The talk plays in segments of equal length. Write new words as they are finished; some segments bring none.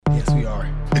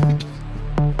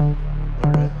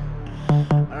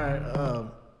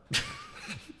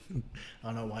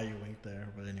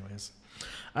But anyways,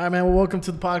 all right, man. Well, welcome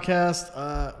to the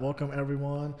podcast. Welcome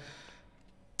everyone.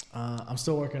 I'm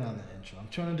still working on the intro. I'm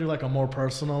trying to do like a more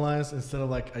personalized instead of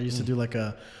like I used to do like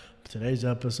a today's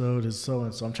episode is so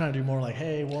and so. I'm trying to do more like,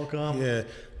 hey, welcome. Yeah.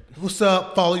 What's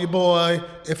up? Follow your boy.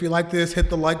 If you like this, hit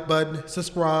the like button,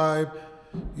 subscribe.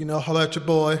 You know, holla at your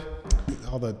boy.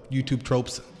 All the YouTube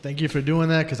tropes. Thank you for doing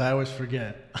that because I always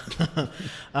forget. All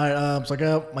right, so I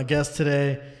got my guest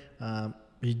today.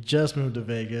 He just moved to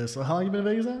Vegas. So how long you been in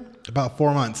Vegas now? About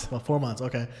 4 months. About 4 months.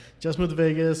 Okay, just moved to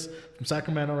Vegas from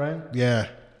Sacramento, right? Yeah.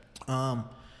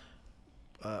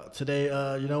 Today,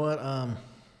 you know what? I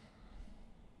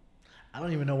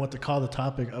don't even know what to call the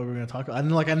topic we're going to talk about.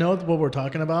 I know what we're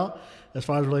talking about as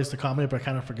far as relates to comedy, but I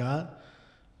kind of forgot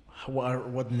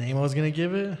what name I was going to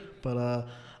give it. But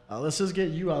let's just get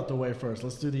you out the way first.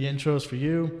 Let's do the intros for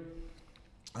you.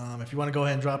 If you want to go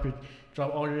ahead and drop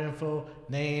all your info,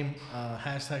 name,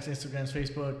 hashtags, Instagrams,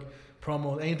 Facebook,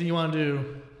 promos, anything you want to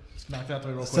do. Just knock that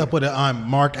through real quick. What's up with it? I'm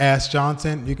Mark Ass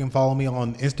Johnson. You can follow me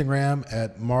on Instagram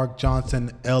at Mark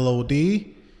Johnson LOD.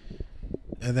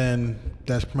 And then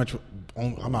that's pretty much,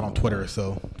 I'm not on Twitter,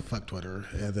 so fuck Twitter.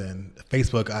 And then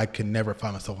Facebook, I can never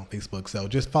find myself on Facebook. So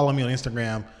just follow me on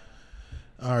Instagram.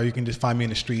 Or you can just find me in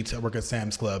the streets. I work at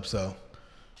Sam's Club, so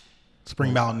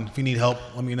Spring Mountain. If you need help,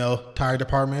 let me know. Tire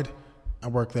department, I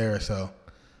work there, so.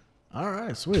 All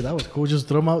right, sweet. That was cool. Just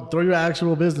throw your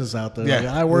actual business out there. Yeah. Like,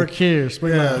 I work here.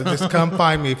 Spring Mountain. Just come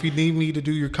find me. If you need me to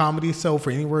do your comedy show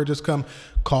for anywhere, just come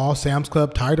call Sam's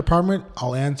Club Tire Department.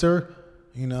 I'll answer.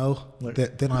 You know, they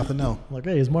don't have to know. Like,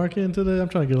 hey, is Mark in today? I'm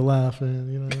trying to get a laugh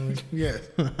in, you know. Like. Yeah.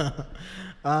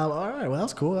 All right. Well,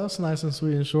 that's cool. That's nice and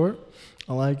sweet and short.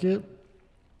 I like it.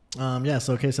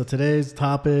 So today's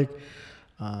topic,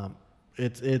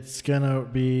 it's gonna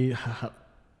be,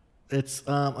 it's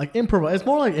like improvise. It's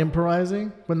more like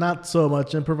improvising, but not so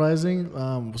much improvising.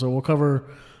 So we'll cover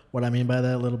what I mean by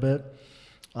that a little bit.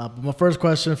 But my first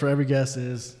question for every guest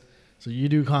is, so you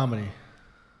do comedy?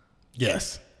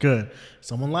 Yes. Good.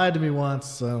 Someone lied to me once.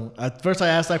 So at first I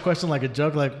asked that question like a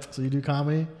joke, like, so you do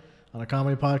comedy on a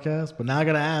comedy podcast? But now I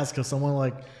got to ask because someone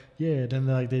like, yeah, then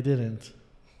like they didn't.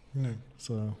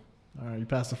 So, all right, you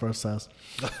passed the first test.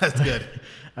 That's good.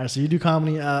 All right, so you do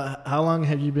comedy. How long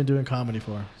have you been doing comedy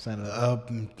for, Santa?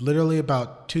 Literally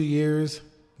about 2 years,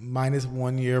 minus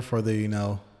 1 year for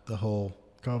the whole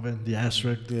COVID, the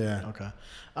asterisk. Yeah. Okay.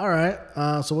 All right.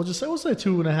 So we'll say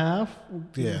 2.5.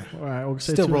 Yeah. All right. We'll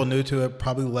say still real new to it.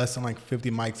 Probably less than like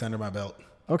 50 mics under my belt.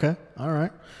 Okay. All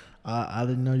right. I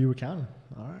didn't know you were counting.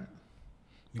 All right.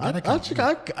 I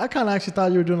kind of actually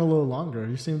thought you were doing a little longer.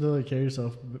 You seem to like carry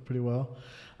yourself pretty well.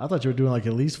 I thought you were doing like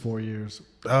at least 4 years.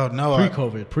 Oh no,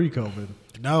 pre-COVID.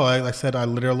 No, like I said, I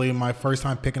literally my first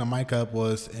time picking a mic up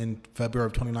was in February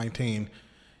of 2019,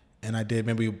 and I did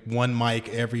maybe one mic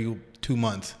every 2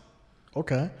 months.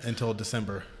 Okay. Until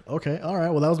December. Okay. All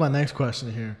right. Well, that was my next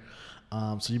question here.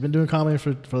 So you've been doing comedy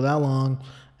for that long,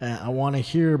 and I want to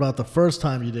hear about the first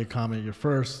time you did comedy. Your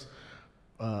first,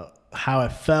 how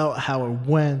it felt, how it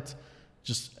went,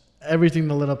 just everything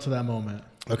that led up to that moment.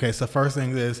 Okay. So first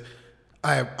thing is,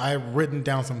 I've written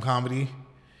down some comedy.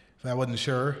 If I wasn't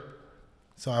sure,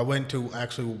 so I went to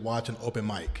actually watch an open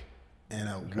mic,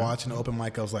 and watching an open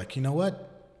mic, I was like, you know what?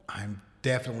 I'm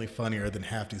definitely funnier than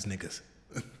half these niggas.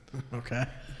 Okay.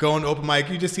 Going to open mic,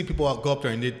 you just see people go up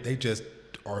there and they just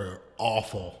are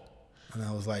awful. And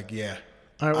I was like, yeah,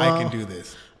 right, well, I can do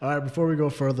this. All right, before we go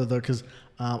further, though, because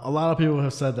a lot of people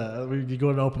have said that. You go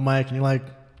to an open mic and you're like,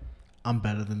 I'm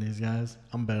better than these guys.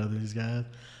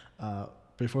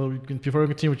 Before we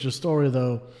continue with your story,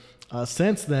 though,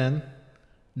 since then,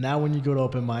 now when you go to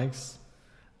open mics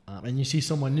and you see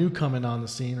someone new coming on the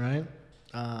scene, right?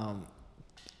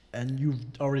 And you've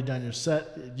already done your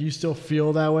set, do you still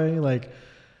feel that way? Like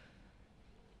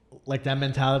that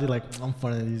mentality, like, I'm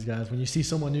funny to these guys. When you see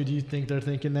someone new, do you think they're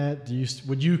thinking that?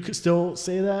 Would you still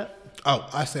say that? Oh,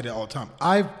 I say that all the time.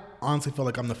 I honestly feel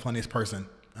like I'm the funniest person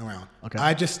around. Okay.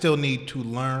 I just still need to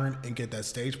learn and get that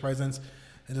stage presence.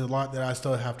 And there's a lot that I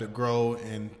still have to grow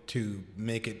and to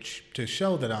make it to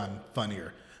show that I'm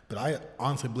funnier. But I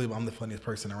honestly believe I'm the funniest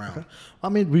person around. Okay. I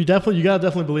mean, you gotta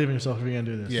definitely believe in yourself if you're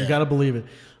gonna do this. Yeah. You gotta believe it.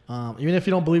 Even if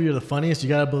you don't believe you're the funniest, you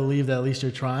gotta believe that at least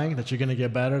you're trying, that you're gonna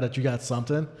get better, that you got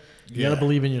something. You gotta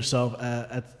believe in yourself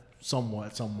at somewhere.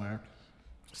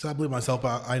 So I believe myself.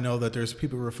 I know that there's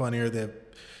people who are funnier.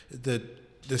 That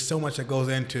there's so much that goes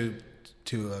into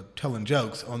telling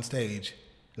jokes on stage.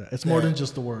 Yeah, it's more than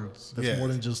just the words. It's more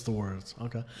than just the words.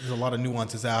 Okay. There's a lot of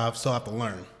nuances that I still have to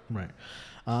learn. Right.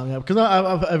 Because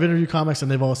I've interviewed comics and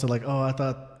they've all said like, oh, I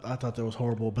thought that was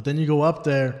horrible. But then you go up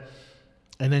there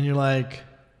and then you're like,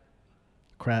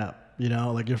 crap. You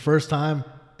know, like your first time,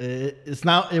 it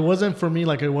wasn't for me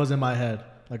like it was in my head.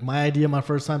 Like my idea my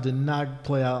first time did not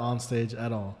play out on stage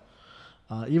at all.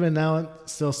 Even now,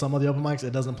 still some of the open mics,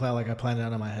 it doesn't play out like I planned it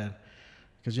out in my head.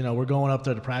 Because, you know, we're going up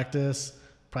there to practice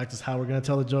how we're going to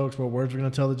tell the jokes, what words we're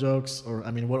going to tell the jokes, or, I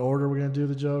mean, what order we're going to do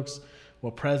the jokes,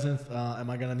 what presence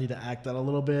am I going to need to act out a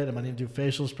little bit? Am I need to do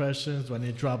facial expressions? Do I need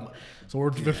to drop? So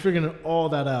we're figuring all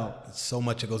that out. So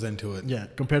much that goes into it. Yeah,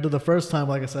 compared to the first time,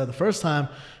 like I said, the first time,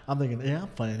 I'm thinking, yeah, I'm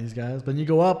funny these guys. But you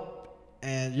go up,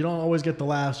 and you don't always get the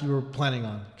laughs you were planning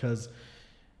on, because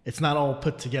it's not all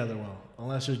put together well,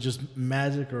 unless you're just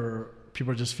magic or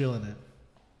people are just feeling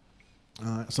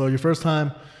it. So your first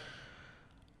time,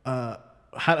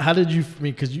 how did you? I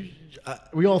mean, because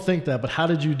we all think that, but how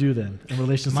did you do then in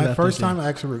relation to that? My first time,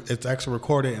 it's actually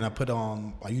recorded, and I put it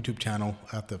on my YouTube channel.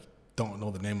 Don't know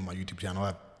the name of my YouTube channel. I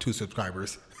have 2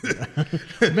 subscribers.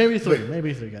 maybe 3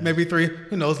 guys. Maybe 3.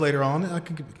 Who knows? Later on, I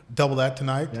can double that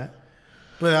tonight. Yeah.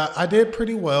 But I did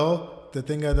pretty well. The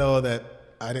thing though that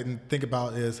I didn't think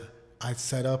about is I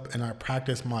set up and I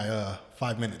practiced my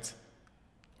 5 minutes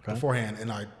beforehand,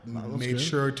 and I made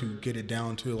sure to get it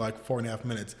down to like 4.5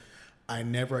 minutes. I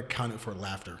never accounted for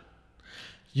laughter.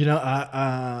 You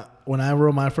know, when I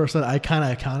wrote my first set, I kind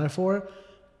of accounted for it,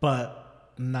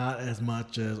 but not as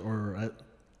much as,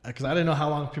 because I didn't know how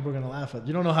long people were going to laugh at.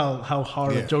 You don't know how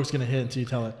hard a joke's going to hit until you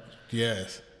tell it.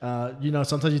 Yes. You know,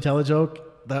 sometimes you tell a joke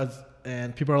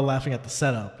and people are laughing at the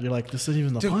setup. You're like, this isn't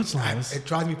even the punchline. It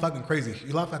drives me fucking crazy.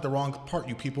 You laugh at the wrong part,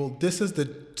 you people. This is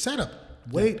the setup.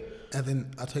 Wait, and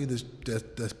then I'll tell you this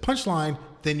punchline,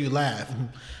 then you laugh.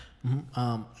 Mm-hmm.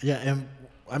 Mm-hmm. Yeah, and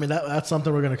I mean, that's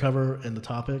something we're going to cover in the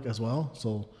topic as well.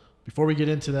 So before we get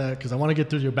into that, because I want to get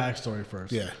through your backstory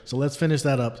first. Yeah. So let's finish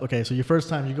that up. Okay, so your first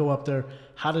time, you go up there.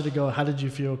 How did it go? How did you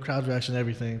feel? Crowd reaction,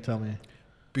 everything. Tell me.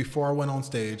 Before I went on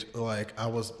stage, like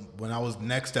when I was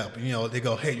next up, you know, they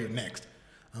go, hey, you're next.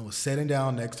 I was sitting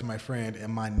down next to my friend,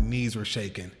 and my knees were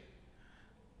shaking.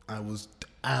 I was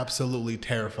absolutely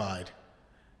terrified.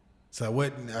 So I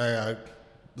went, there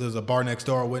was a bar next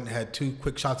door. I went and had 2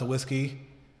 quick shots of whiskey,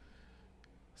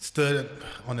 stood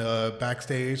on the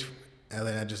backstage, and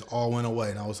then it just all went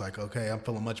away. And I was like, okay, I'm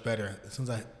feeling much better. As soon as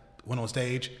I went on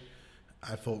stage,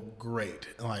 I felt great.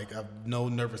 Like, I have no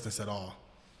nervousness at all.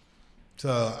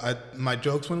 So my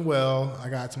jokes went well. I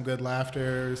got some good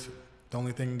laughters. The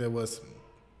only thing that was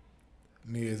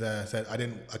me is that I said I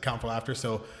didn't account for laughter,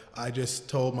 so I just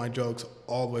told my jokes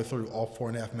all the way through, all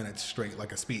 4.5 minutes straight,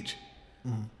 like a speech.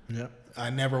 Mm-hmm. Yep. I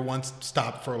never once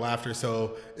stopped for laughter,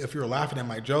 so if you were laughing at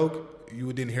my joke,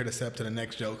 you didn't hear the step to the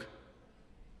next joke.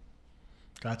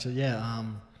 Gotcha, yeah.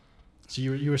 So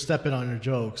you were stepping on your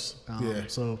jokes. Yeah.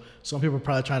 So some people are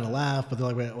probably trying to laugh, but they're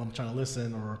like, wait, well, I'm trying to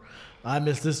listen, or I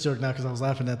missed this joke now because I was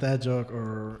laughing at that joke,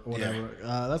 or whatever.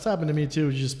 Yeah. That's happened to me too.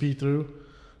 You just speed through.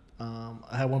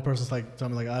 I had one person like tell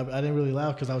me like I didn't really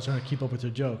laugh because I was trying to keep up with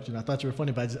your jokes. You know, I thought you were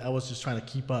funny, but I was just trying to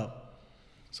keep up.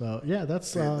 So yeah,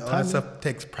 that's that stuff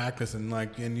takes practice and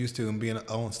like getting used to and being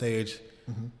on stage.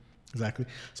 Mm-hmm. Exactly.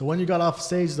 So when you got off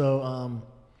stage though,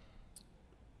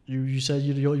 you said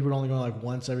you were only going like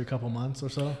once every couple months or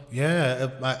so. Yeah,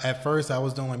 at first I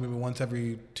was doing like maybe once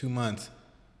every 2 months. It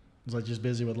was like just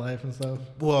busy with life and stuff.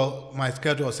 Well, my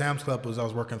schedule at Sam's Club was I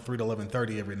was working 3 to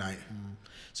 11:30 every night. Mm.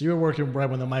 So you were working right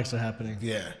when the mics are happening.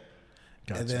 Yeah.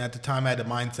 Gotcha. And then at the time I had the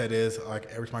mindset is like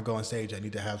every time I go on stage I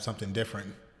need to have something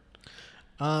different.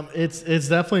 It's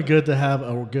definitely good to have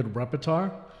a good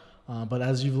repertoire, but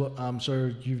as I'm sure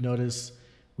you've noticed,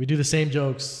 we do the same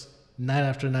jokes night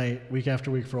after night, week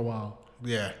after week for a while.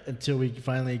 Yeah. Until we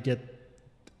finally get,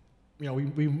 you know,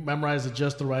 we memorize it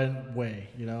just the right way.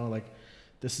 You know, like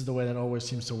this is the way that always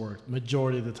seems to work.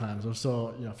 Majority of the times, or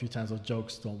so, you know, a few times those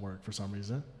jokes don't work for some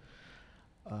reason.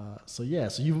 So you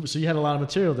had a lot of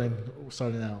material then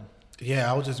starting out. Yeah,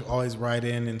 I would just always write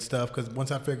in and stuff because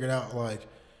once I figured out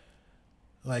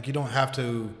like you don't have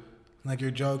to, like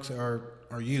your jokes are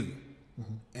you,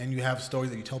 mm-hmm. and you have stories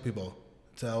that you tell people.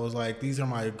 So I was like, these are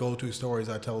my go-to stories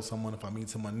I tell someone if I meet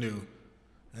someone new.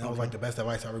 And that was like the best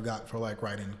advice I ever got for like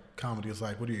writing comedy. It's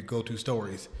like, what are your go-to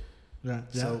stories? Yeah.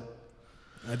 So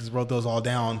I just wrote those all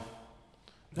down.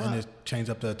 And just changed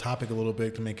up the topic a little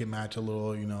bit to make it match a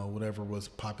little, you know, whatever was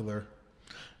popular.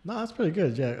 No, that's pretty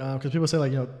good, yeah. Because people say,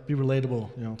 like, you know, be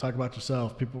relatable, you know, talk about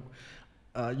yourself. People,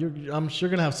 I'm sure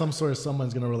going to have some story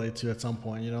someone's going to relate to at some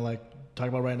point, you know, like talk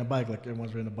about riding a bike, like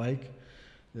everyone's riding a bike,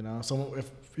 you know.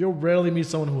 If you'll rarely meet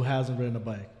someone who hasn't ridden a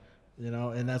bike, you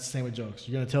know, and that's the same with jokes.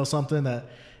 You're going to tell something that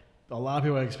a lot of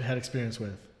people had experience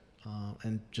with,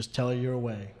 and just tell it your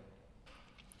way.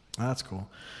 That's cool.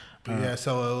 Yeah,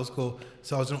 so it was cool.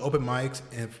 So I was doing open mics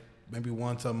and maybe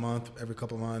once a month, every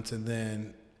couple of months, and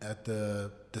then at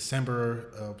the December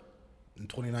of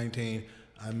 2019,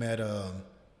 I met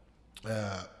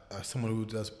someone who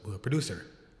does a producer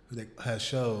who has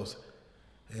shows,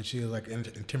 and she was like in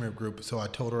an intimate group. So I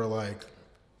told her like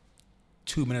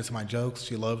 2 minutes of my jokes.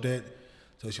 She loved it,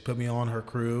 so she put me on her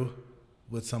crew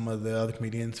with some of the other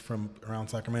comedians from around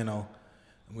Sacramento,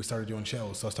 and we started doing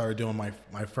shows. So I started doing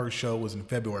my first show was in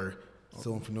February.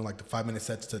 So from doing like the 5-minute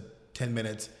sets to 10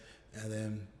 minutes, and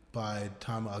then by the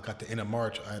time I got to the end of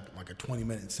March, I had like a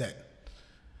 20-minute set.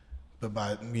 But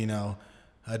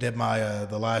I did my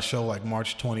the last show like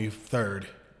March 23rd,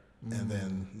 and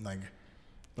then like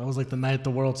that was like the night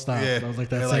the world stopped. Yeah, that was like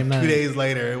that same night. 2 days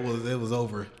later, it was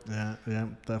over. Yeah,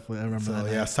 definitely. I remember that.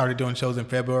 Yeah, I started doing shows in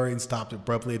February and stopped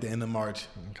abruptly at the end of March.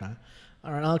 Okay,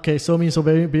 all right. Okay, so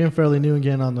being fairly new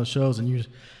again on those shows, and you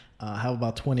have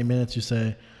about 20 minutes, you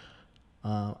say.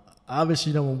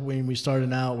 Obviously, when we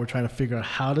started out, we're trying to figure out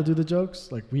how to do the jokes.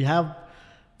 Like we have,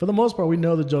 for the most part, we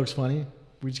know the joke's funny.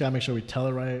 We just gotta make sure we tell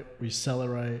it right, we sell it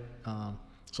right.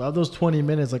 So of those 20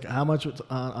 minutes, like how much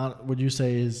would you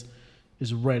say is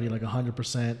ready? Like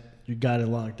 100%, you got it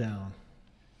locked down.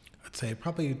 I'd say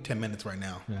probably 10 minutes right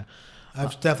now. Yeah,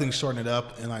 I've definitely shortened it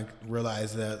up and like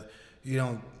realized that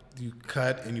you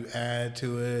cut and you add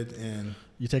to it and.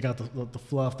 You take out the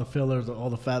fluff, the fillers,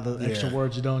 all the fat, the extra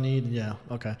words you don't need. Yeah,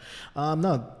 okay.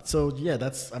 No, so yeah,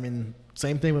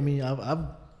 same thing with me. I've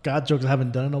got jokes I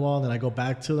haven't done in a while, and then I go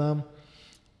back to them,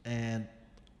 and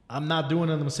I'm not doing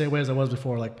them the same way as I was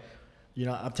before. Like,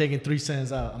 I'm taking 3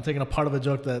 sentences out. I'm taking a part of a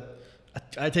joke that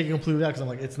I take it completely out because I'm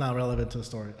like, it's not relevant to the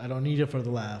story. I don't need it for the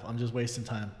laugh. I'm just wasting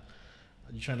time.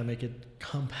 You're trying to make it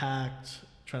compact,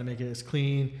 trying to make it as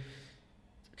clean,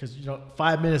 because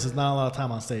 5 minutes is not a lot of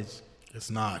time on stage. It's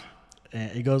not.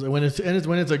 And it goes when it's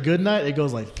a good night, it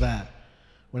goes like that.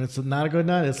 When it's not a good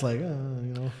night, it's like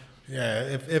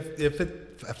Yeah,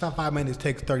 if 5 minutes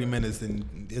takes 30 minutes,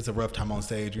 then it's a rough time on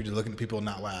stage. You're just looking at people and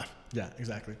not laugh. Yeah,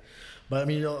 exactly. But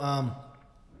so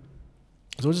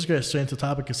we'll just get straight into the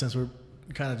topic, because since we're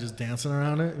kind of just dancing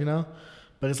around it,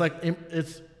 But it's like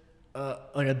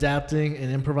like adapting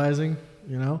and improvising,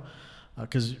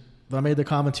 because I made the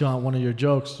comment to you on one of your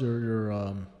jokes, your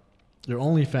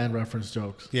OnlyFans reference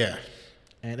jokes. Yeah.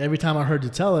 And every time I heard you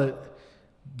tell it,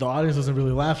 the audience doesn't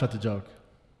really laugh at the joke.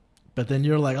 But then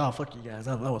you're like, oh, fuck you guys.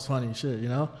 That was funny shit,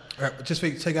 All right, just so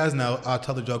you guys know, I'll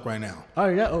tell the joke right now. Oh,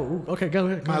 yeah. Oh, okay. Go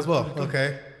ahead. Might as well.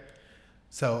 Okay.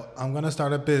 So I'm going to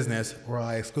start a business where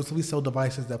I exclusively sell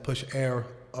devices that push air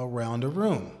around a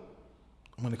room.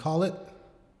 I'm going to call it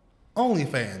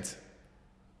OnlyFans.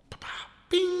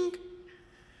 Bing.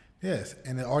 Yes.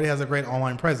 And it already has a great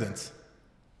online presence.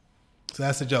 So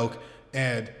that's the joke,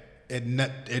 and it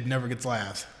never gets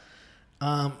laughs.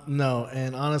 No,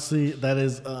 and honestly, that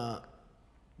is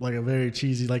like a very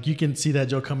cheesy. Like you can see that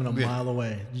joke coming a mile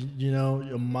away.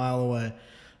 A mile away.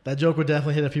 That joke would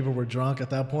definitely hit if people were drunk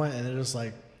at that point, and they're just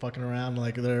like fucking around,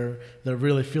 like they're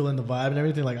really feeling the vibe and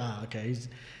everything. Like okay,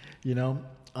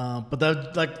 But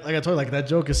that like I told you, like that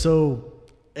joke is so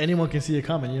anyone can see it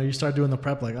coming. You start doing the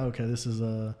prep, like okay, this is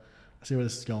I see where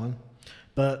this is going,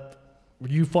 but.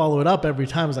 You follow it up every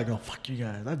time. It's like, oh, fuck you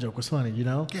guys. That joke was funny,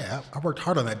 Yeah, I worked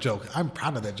hard on that joke. I'm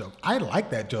proud of that joke. I like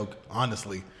that joke,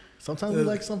 honestly. Sometimes we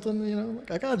like something,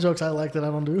 like I got jokes I like that I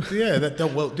don't do. Yeah, that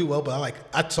don't do well, but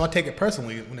I take it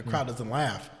personally when the crowd doesn't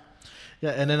laugh.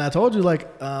 Yeah, and then I told you,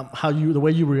 like, the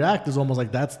way you react is almost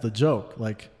like that's the joke.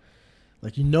 Like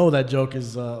that joke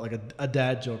is like a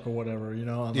dad joke or whatever,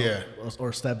 Yeah. Or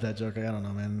stepdad joke. I don't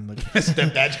know, man. Like,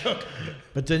 stepdad joke.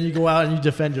 But then you go out and you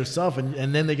defend yourself,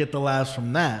 and then they get the laughs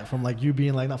from that, from like you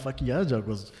being like, no, fuck you, that joke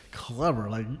was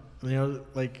clever. Like,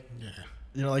 like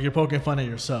you're poking fun at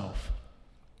yourself,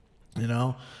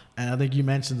 And I think you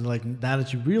mentioned like now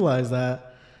that you realize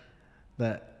that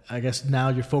I guess now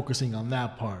you're focusing on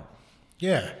that part.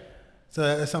 Yeah. So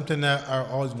that's something that I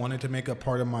always wanted to make a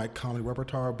part of my comedy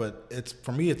repertoire, but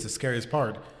for me, it's the scariest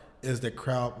part is the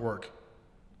crowd work.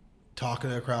 Talking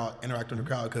to the crowd, interacting with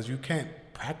the crowd, because you can't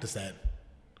practice that.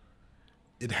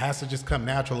 It has to just come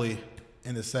naturally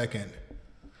in the second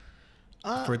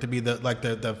for it to be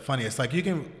the funniest. Like you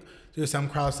can do some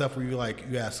crowd stuff where you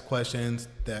ask questions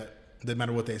that doesn't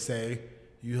matter what they say.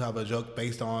 You have a joke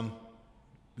based on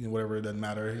whatever, it doesn't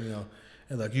matter,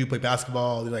 And like you play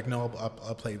basketball, they're like, no,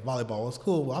 I play volleyball. It's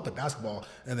cool. Well, I play basketball,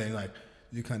 and then like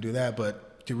you can't do that.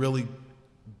 But to really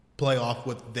play off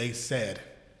what they said.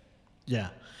 Yeah.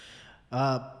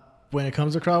 When it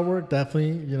comes to crowd work,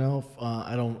 definitely,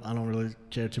 I don't really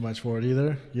care too much for it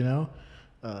either.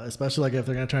 Especially like if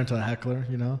they're gonna turn into a heckler.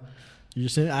 You're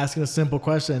just asking a simple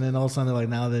question, and then all of a sudden they're like,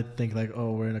 now they think like,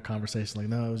 oh, we're in a conversation. Like,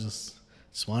 no, it was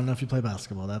just want to know if you play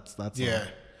basketball. That's yeah. all.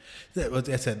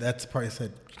 I said that's the part I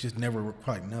said you just never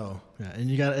quite know.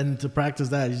 Yeah, and to practice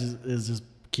that, you just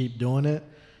keep doing it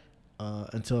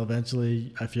until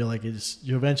eventually I feel like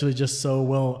you're eventually just so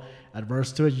well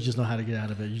adverse to it. You just know how to get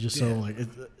out of it. You just so like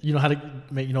you know how to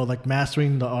make like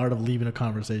mastering the art of leaving a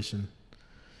conversation.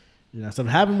 Instead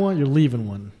of having one, you're leaving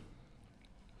one.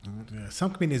 Yeah,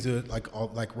 some comedians do it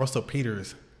like Russell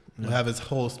Peters. Will have his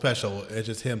whole special. It's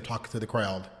just him talking to the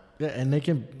crowd. Yeah, and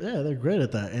they're great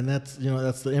at that. And that's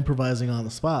that's the improvising on the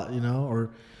spot,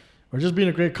 or just being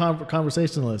a great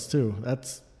conversationalist too.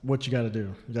 That's what you got to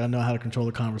do. You got to know how to control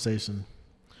the conversation.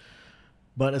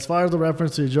 But as far as the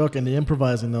reference to your joke and the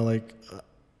improvising though,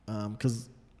 because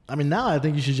now I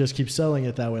think you should just keep selling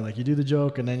it that way. Like you do the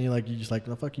joke and then you just like,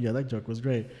 no, fuck you, yeah, that joke was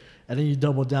great. And then you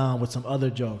double down with some other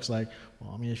jokes. Like,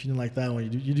 well, if you didn't like that one,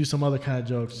 you do some other kind of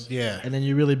jokes. Yeah. And then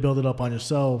you really build it up on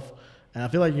yourself. And I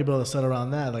feel like you can be able to set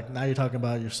around that. Like now you're talking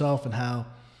about yourself and how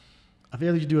I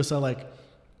feel like you do a set like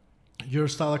your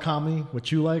style of comedy,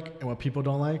 what you like and what people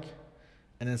don't like.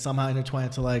 And then somehow intertwine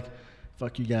it to like,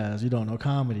 fuck you guys, you don't know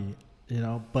comedy,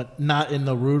 but not in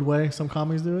the rude way some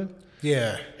comics do it.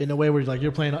 Yeah. In a way where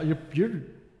you're playing,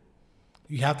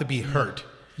 you have to be hurt.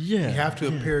 Yeah. You have to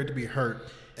appear to be hurt.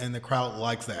 And the crowd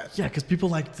likes that. Yeah, because people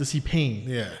like to see pain.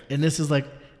 Yeah. And this is like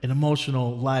an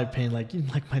emotional live pain. Like, you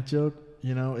like my joke,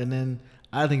 And then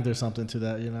I think there's something to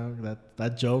that,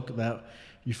 that joke, that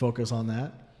you focus on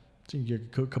that. So you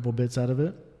get a couple bits out of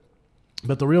it.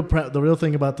 But the real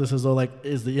thing about this is, though,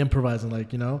 is the improvising,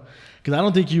 because I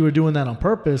don't think you were doing that on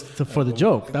purpose for the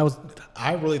joke.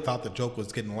 I really thought the joke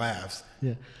was getting laughs.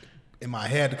 Yeah. In my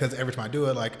head, because every time I do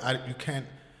it,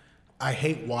 I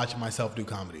hate watching myself do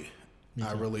comedy.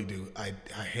 I really do. I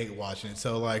hate watching it.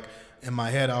 So in my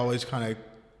head, I always kind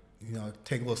of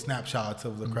take little snapshots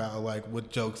of the crowd, like what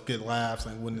jokes get laughs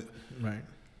and when. Right.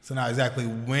 So not exactly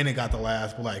when it got the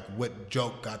laughs, but what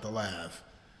joke got the laugh,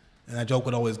 and that joke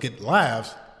would always get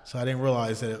laughs. So I didn't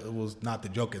realize that it was not the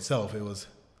joke itself. It was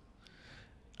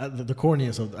the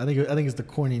corniness of. I think it's the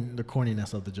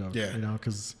corniness of the joke. Yeah.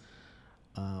 Because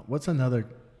what's another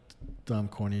dumb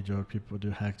corny joke people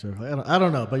do? Hack joke. I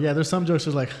don't know, but yeah, there's some jokes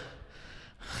that's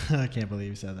I can't believe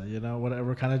you said that,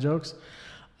 whatever kind of jokes.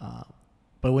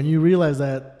 But when you realize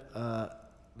that,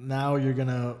 now you're going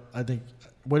to, I think,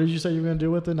 what did you say you were going to do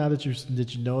with it now that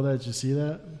you know that, you see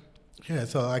that? Yeah,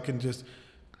 so I can just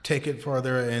take it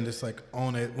further and just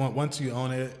own it. Once you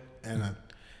own it, and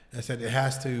I said it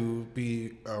has to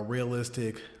be a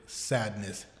realistic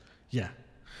sadness. Yeah.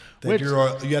 That you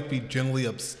have to be genuinely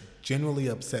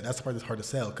upset. That's the part that's hard to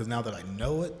sell, because now that I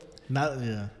know it,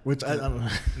 which I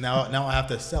now I have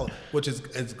to sell it, which is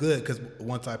good, because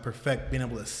once I perfect being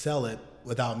able to sell it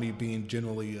without me being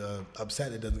generally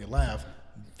upset, it doesn't get laughed,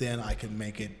 then I can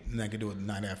make it, and I can do it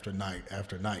night after night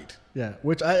after night. Yeah,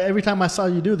 which every time I saw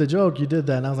you do the joke, you did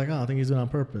that, and I was like, oh, I think he's doing it on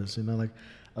purpose. I think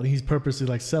he's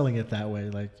purposely selling it that way.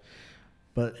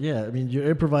 But yeah, you're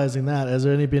improvising that. Has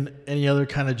there been any other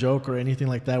kind of joke or anything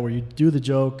like that where you do the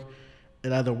joke,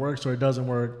 it either works or it doesn't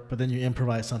work, but then you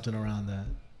improvise something around that?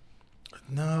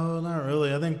 No, not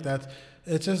really. I think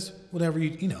it's just whatever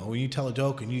when you tell a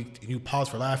joke and you pause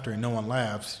for laughter and no one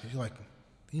laughs, you're like,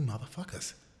 you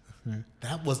motherfuckers.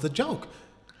 That was the joke.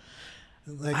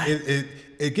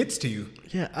 It gets to you.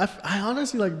 Yeah, I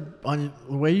honestly on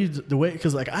the way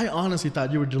because I honestly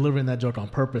thought you were delivering that joke on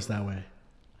purpose that way.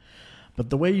 But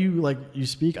the way you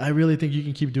speak, I really think you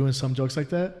can keep doing some jokes like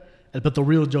that. But the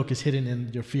real joke is hidden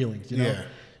in your feelings. Yeah.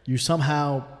 You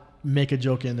somehow make a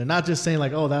joke in there, not just saying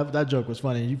oh, that joke was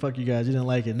funny, you guys, you didn't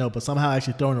like it. No, but somehow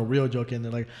actually throwing a real joke in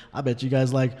there, I bet you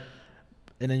guys and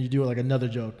then you do it another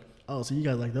joke. Oh, so you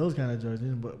guys like those kind of jokes,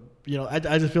 but I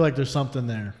just feel like there's something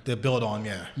there to build on.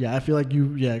 Yeah, I feel like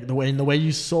the way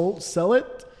you sell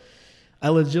it, I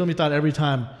legitimately thought every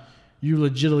time you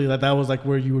legitimately that was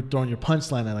where you were throwing your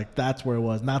punchline at, that's where it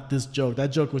was, not this joke.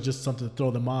 That joke was just something to throw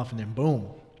them off, and then boom.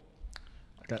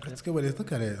 That's a good way to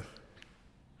look at it.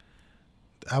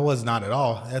 I was not at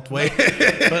all. That's way.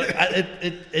 But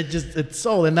it's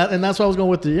sold, and that's why I was going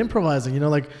with the improvising.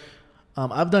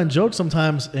 I've done jokes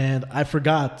sometimes, and I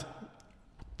forgot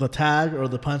the tag or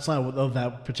the punchline of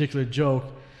that particular joke,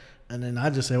 and then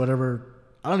I just say whatever.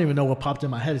 I don't even know what popped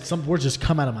in my head. Some words just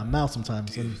come out of my mouth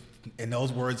sometimes, and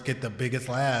those words get the biggest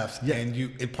laughs. Yeah. And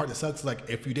in part that sucks.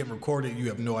 If you didn't record it, you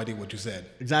have no idea what you said.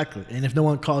 Exactly. And if no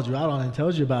one calls you out on it and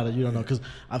tells you about it, you don't know. Because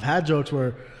I've had jokes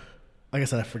where, like I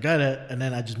said, I forget it, and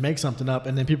then I just make something up,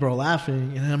 and then people are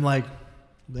laughing, and then I'm like,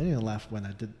 they didn't laugh when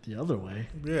I did the other way.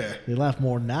 Yeah. They laugh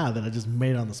more now that I just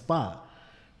made it on the spot.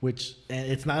 And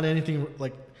it's not anything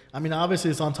obviously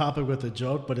it's on topic with the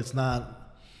joke, but it's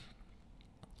not,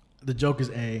 the joke is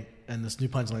A, and this new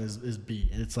punchline is B.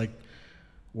 And it's like,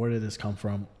 where did this come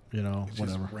from? You know, it's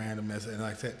whatever. Just randomness, and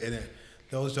like I said,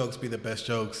 those jokes be the best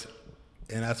jokes,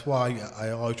 and that's why I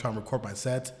always try and record my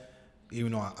sets,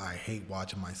 even though I hate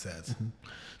watching my sets,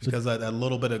 because that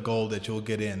little bit of gold that you'll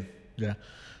get in. Yeah,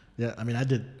 yeah. I mean, I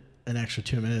did an extra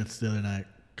 2 minutes the other night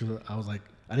because I was like,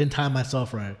 I didn't time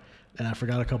myself right, and I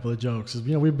forgot a couple of jokes.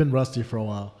 You know, we've been rusty for a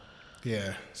while.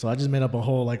 Yeah. So I just made up a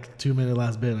whole like 2 minute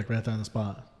last bit, like right there on the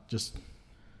spot, just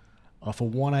off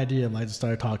of one idea, and I just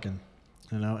started talking.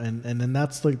 You know, and then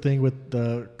that's the thing with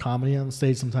the comedy on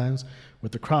stage sometimes,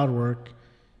 with the crowd work,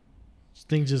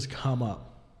 things just come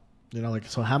up. You know, like,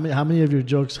 so how many of your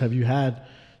jokes have you had?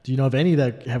 Do you know of any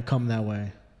that have come that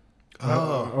way?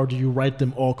 Or do you write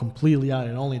them all completely out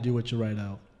and only do what you write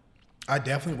out? I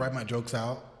definitely write my jokes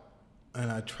out, and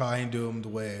I try and do them the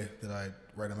way that I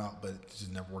write them out, but it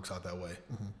just never works out that way.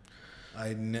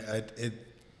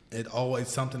 It always,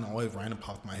 something always random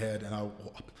pops in my head, and I'll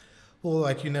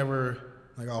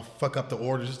fuck up the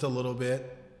order just a little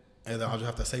bit, and then I'll just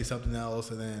have to say something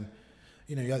else, and then,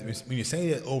 you know, when you say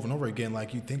it over and over again,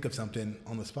 like, you think of something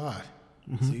on the spot,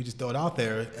 so you just throw it out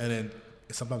there, and then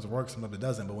sometimes it works, sometimes it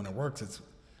doesn't, but when it works, it's...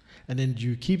 And then do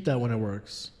you keep that when it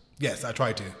works? Yes, I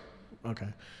try to. Okay.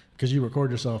 Because you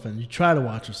record yourself, and you try to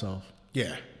watch yourself.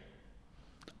 Yeah.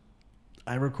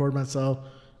 I record myself,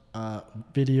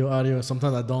 video, audio,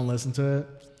 sometimes I don't listen to it.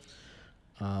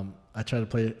 I try to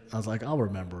play it, I was like, I'll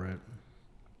remember it.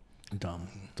 Dumb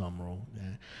rule,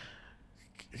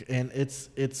 yeah. And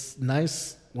it's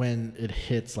nice when it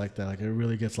hits like that, like it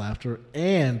really gets laughter,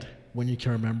 and when you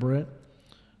can remember it.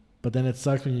 But then it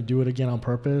sucks when you do it again on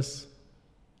purpose,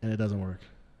 and it doesn't work.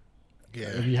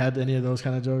 Yeah. Have you had any of those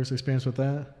kind of jokes experience with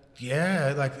that?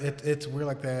 Yeah, like it's weird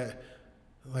like that.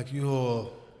 Like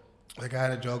I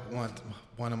had a joke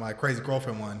one of my crazy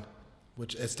girlfriend one,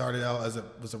 which it started out as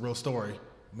was a real story.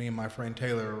 Me and my friend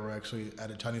Taylor were actually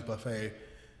at a Chinese buffet.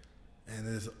 And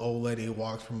this old lady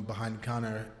walks from behind the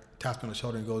counter, taps me on the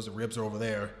shoulder, and goes, "The ribs are over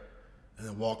there," and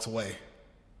then walks away.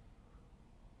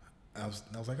 I was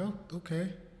like, "Oh,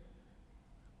 okay."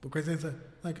 But crazy thing is,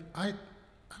 like, I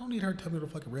don't need her to tell me where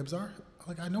the fucking ribs are.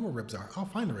 Like, I know where ribs are. I'll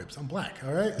find the ribs. I'm black,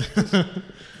 all right?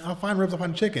 I'll find ribs. I'll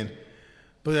find chicken.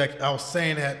 But like, I was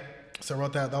saying that, so I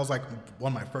wrote that. That was like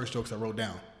one of my first jokes I wrote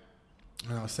down.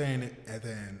 And I was saying it, and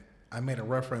then I made a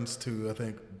reference to, I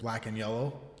think, Black and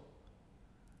Yellow.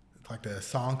 Like the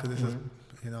song, because this is,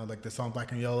 you know, like the song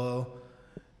Black and Yellow,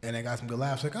 and it got some good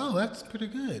laughs. Like, oh, that's pretty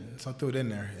good. So I threw it in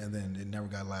there, and then it never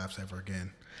got laughs ever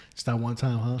again. Just that one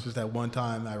time, huh? Just that one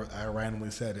time I randomly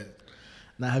said it.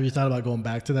 Now, have you thought about going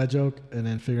back to that joke and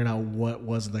then figuring out what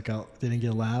was it that didn't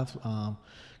get laughs?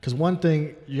 Because one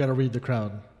thing, you got to read the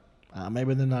crowd.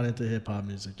 Maybe they're not into hip hop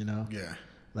music, you know? Yeah.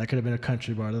 That could have been a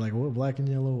country bar. They're like, what, Black and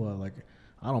Yellow? What? Like,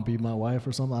 I don't beat my wife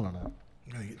or something. I don't know.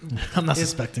 I'm not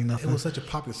suspecting nothing. It was such a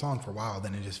popular song for a while,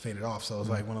 then it just faded off. So it was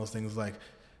like one of those things. Like,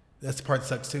 that's the part that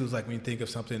sucks too. Is like when you think of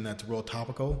something that's real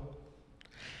topical,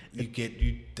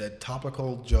 the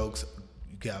topical jokes.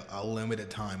 You got a limited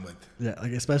time with. Yeah,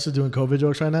 like especially doing COVID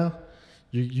jokes right now.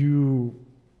 You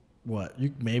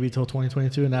maybe till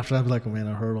 2022, and after that, I'm like, oh man,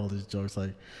 I heard all these jokes.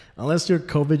 Like, unless your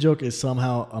COVID joke is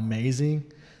somehow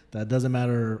amazing, that doesn't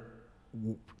matter.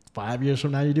 5 years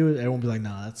from now, you do it, everyone will be like,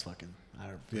 nah, that's fucking.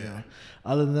 You know.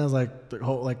 Other than that, it's like the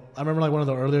whole, like, I remember like one of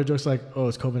the earlier jokes, like, oh,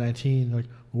 it's COVID-19. Like,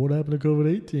 what happened to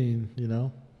COVID-18? You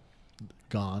know,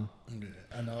 gone. Yeah,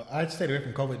 I know. I stayed away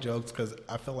from COVID jokes because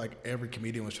I felt like every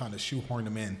comedian was trying to shoehorn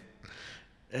them in.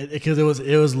 Because it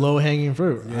was low hanging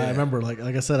fruit. Yeah. I remember, like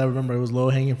I said, it was low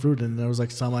hanging fruit, and there was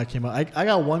like some I came out. I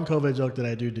got one COVID joke that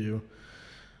I do. You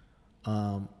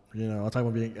know, I talk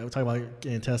about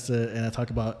getting tested, and I talk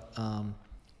about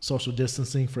social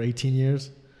distancing for 18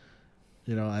 years.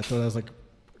 You know, I thought that was like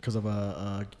because of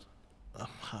I'll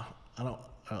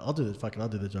do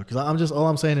the joke because all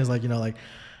I'm saying is like, you know, like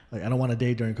I don't want to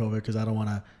date during COVID because I don't want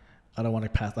to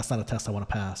pass. That's not a test I want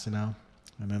to pass, you know.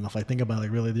 And then if I think about it,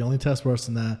 like really the only test worse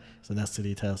than that is an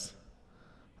STD test.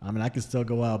 I mean, I can still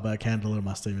go out, but I can't deliver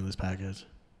my stimulus package.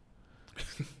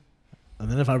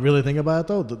 And then if I really think about it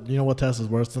though, you know what test is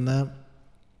worse than that?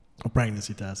 A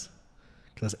pregnancy test,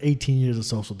 because that's 18 years of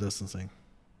social distancing.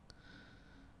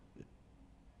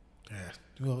 Yeah,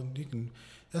 well, you can.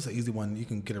 That's an easy one. You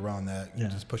can get around that. You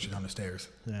can just push it down the stairs.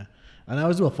 Yeah, and I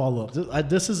always do a follow up. I'm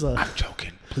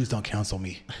joking. Please don't cancel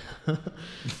me.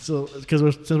 So,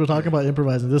 since we're talking about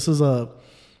improvising, this is so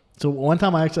one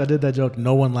time I did that joke.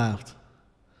 No one laughed,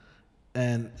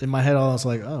 and in my head I was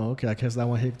like, oh, okay, I guess that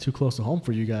one hit too close to home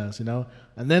for you guys, you know.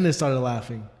 And then they started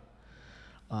laughing.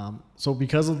 So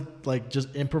because of like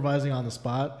just improvising on the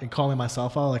spot and calling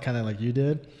myself out, like kind of like you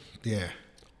did. Yeah.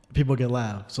 people get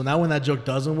loud. So now when that joke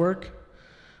doesn't work,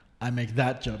 I make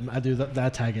that joke. I do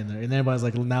that tag in there, and everybody's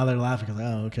like, now they're laughing because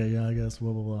oh, okay, yeah, I guess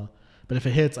blah blah blah. But if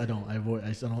it hits, I don't. I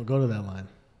don't go to that line.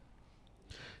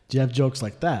 Do you have jokes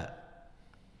like that?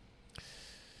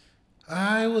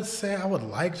 I would say I would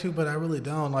like to, but I really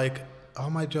don't. Like all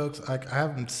my jokes, like I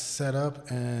have them set up,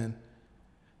 and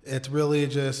it's really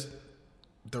just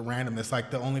the randomness.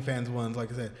 Like the OnlyFans ones,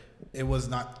 like I said, that was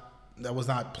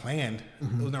not planned.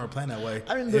 Mm-hmm. It was never planned that way.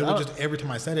 I mean, it was just every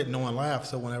time I said it, no one laughed.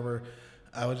 So whenever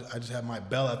I just have my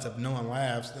bailouts if no one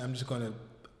laughs, I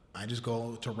just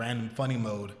go to random funny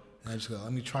mode, and I just go,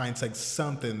 let me try and say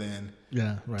something then.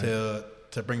 Yeah, right.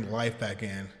 To bring life back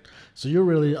in. So you're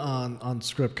really on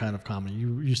script kind of comedy.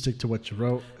 You stick to what you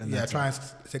wrote. And I try and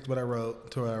stick to what I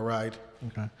wrote, to what I write.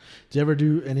 Okay. Do you ever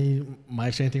do any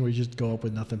mics or anything where you just go up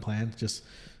with nothing planned?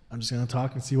 I'm just gonna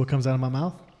talk and see what comes out of my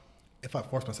mouth. If I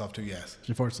force myself to, yes. If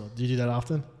you force yourself, do you do that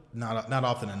often? Not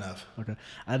often enough. Okay,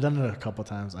 I've done it a couple of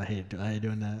times. I hate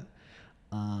doing that.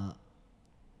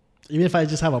 Even if I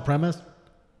just have a premise,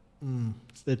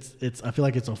 it's. I feel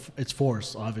like it's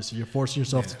forced. Obviously, you're forcing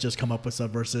yourself to just come up with stuff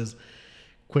versus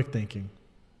quick thinking.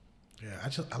 Yeah,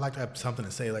 I like to have something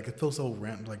to say. Like it feels so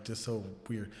random, like just so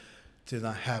weird to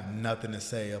not have nothing to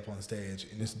say up on stage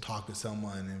and just talk to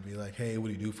someone and be like, "Hey, what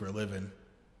do you do for a living?"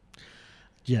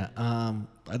 Yeah, I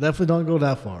definitely don't go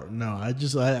that far. No, I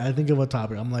think of a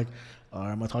topic. I'm like, all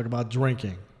right, I'm gonna talk about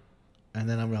drinking, and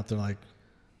then I'm out there like.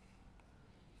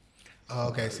 Oh,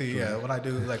 okay. See, yeah, what I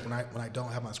do is like when I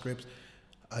don't have my scripts,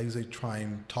 I usually try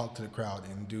and talk to the crowd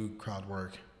and do crowd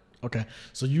work. Okay,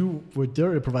 so with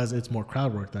their improvisation, it's more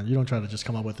crowd work then. You don't try to just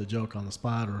come up with a joke on the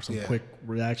spot or some quick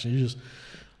reaction. You just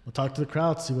talk to the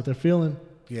crowd, see what they're feeling.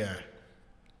 Yeah.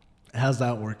 How's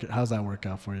that work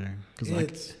out for you?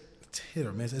 It's hit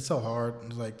or miss. It's so hard.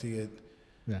 It's like to get.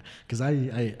 Yeah, because I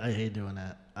hate doing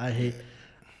that. I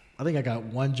think I got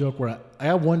one joke where I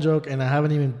have one joke and I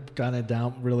haven't even gotten it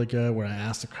down really good. Where I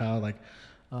asked the crowd like,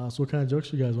 "So what kind of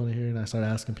jokes you guys want to hear?" And I start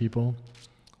asking people,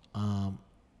 and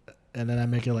then I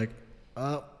make it like,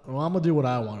 "Well, I'm gonna do what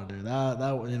I want to do." That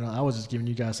I was just giving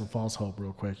you guys some false hope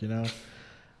real quick,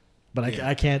 But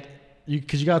I can't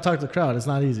because you gotta talk to the crowd. It's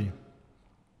not easy.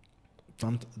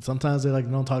 Sometimes they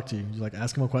don't talk to you. You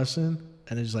ask them a question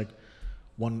and it's just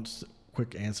one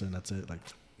quick answer and that's it.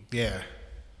 Yeah.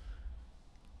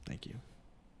 Thank you.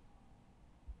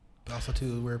 But also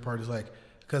too, the weird part is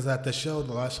because at the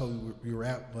last show we were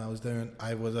at when I was there,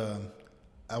 I was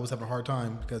having a hard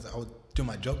time because I would do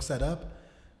my joke set up,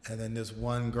 and then this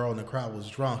one girl in the crowd was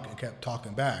drunk and kept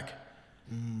talking back.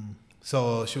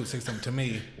 So she would say something to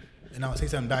me, and I would say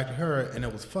something back to her, and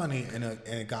it was funny, and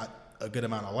it got a good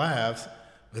amount of laughs,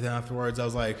 but then afterwards I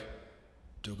was like,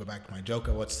 do I go back to my joke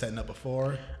I was setting up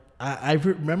before? I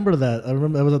remember that. I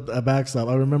remember that was a backstop.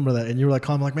 I remember that, and you were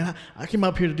calling me man, I came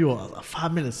up here to do a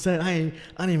 5-minute set. I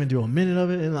didn't even do a minute of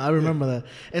it, and I remember that.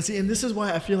 And see, and this is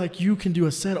why I feel like you can do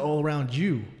a set all around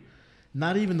you,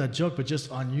 not even the joke, but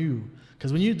just on you.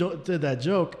 Because when you did that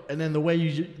joke, and then the way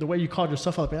you called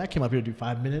yourself out, man, I came up here to do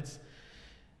 5 minutes.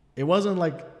 It wasn't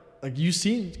like you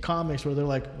seen comics where they're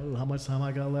like, oh, how much time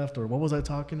I got left, or what was I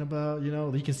talking about?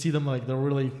 You can see them they're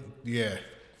really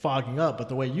fogging up. But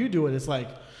the way you do it,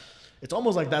 it's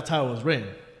almost like that's how it was written.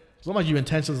 It's almost like you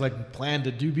intentionally planned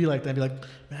to be like that. Be like,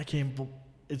 man, I can't.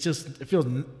 It feels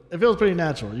pretty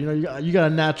natural. You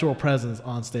got a natural presence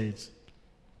on stage.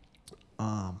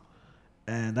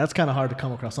 And that's kind of hard to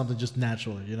come across something just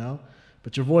naturally,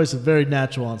 But your voice is very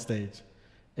natural on stage.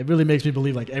 It really makes me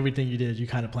believe everything you did, you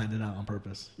kind of planned it out on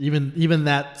purpose. Even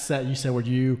that set you said where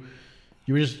you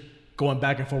were just going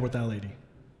back and forth with that lady.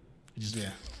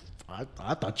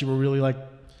 I thought you were really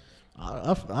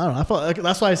I don't know. I felt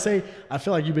that's why I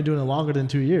feel like you've been doing it longer than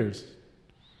 2 years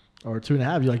or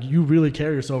 2.5. You really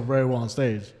carry yourself very well on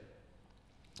stage.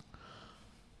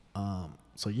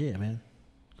 So yeah, man,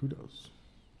 kudos.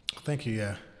 Thank you.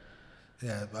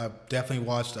 Yeah. I definitely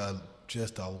watched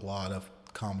just a lot of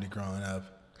comedy growing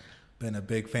up. Been a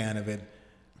big fan of it.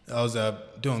 I was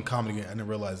doing comedy. I didn't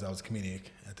realize I was a comedian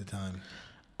at the time.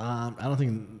 I don't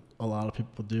think a lot of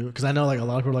people do, because I know a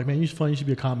lot of people are man, you're funny. You should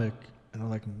be a comic. And I'm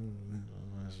like,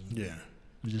 yeah.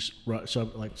 You just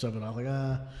shove it off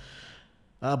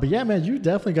but yeah, man, you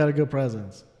definitely got a good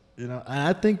presence. And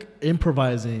I think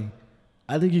improvising.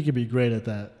 I think you could be great at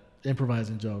that,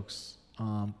 improvising jokes.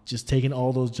 Just taking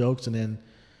all those jokes and then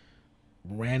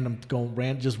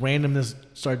randomness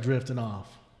start drifting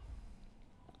off.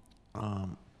 I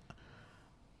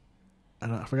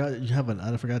forgot you have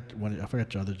I forgot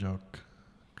your other joke.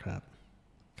 Crap.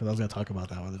 Because I was gonna talk about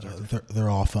that other joke. They're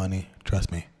all funny.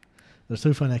 Trust me. They're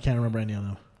so funny. I can't remember any of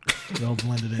them. They're all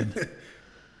blended in.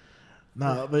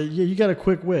 No, but you got a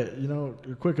quick wit. You're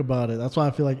quick about it. That's why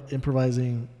I feel like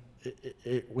improvising.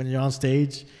 When you're on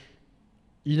stage,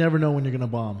 you never know when you're gonna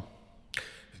bomb.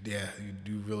 Yeah,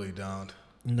 you really don't.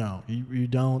 No, you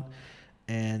don't.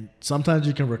 And sometimes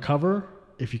you can recover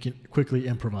if you can quickly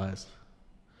improvise.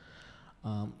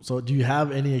 So do you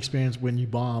have any experience when you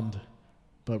bombed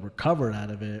but recovered out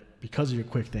of it because of your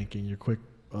quick thinking, your quick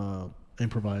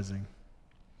improvising?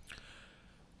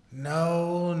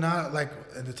 No, not like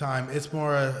at the time. It's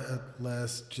more or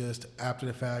less just after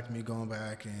the fact, me going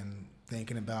back and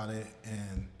thinking about it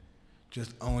and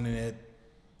just owning it.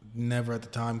 Never at the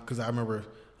time, because I remember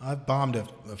I've bombed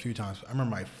a few times. I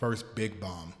remember my first big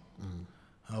bomb.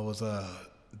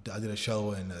 I did a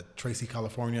show in Tracy,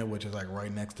 California, which is like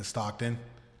right next to Stockton.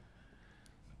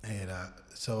 And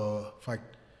so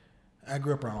I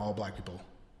grew up around all black people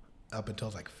up until I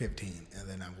was like 15, and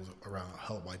then I was around a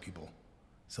hell of white people.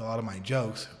 So a lot of my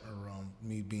jokes are around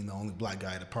me being the only black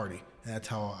guy at a party, and that's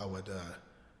how I would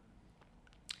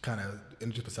kind of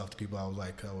introduce myself to people. I was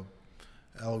like,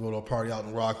 I would go to a party out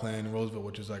in Rockland, Roseville,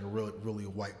 which is like a really, really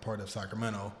white part of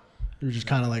Sacramento. You were just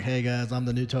kind of like, hey guys, I'm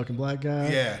the new token black guy.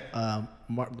 Yeah.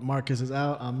 Marcus is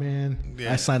out. I'm in.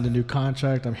 Yeah. I signed a new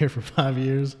contract. I'm here for 5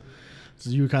 years. So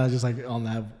you were kind of just like on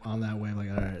that way, like,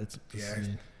 all right, it's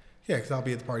me. Yeah, because I'll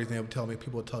be at the parties and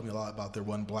people would tell me a lot about their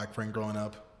one black friend growing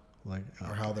up, like,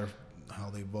 or how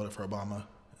they voted for Obama.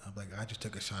 I'm like, I just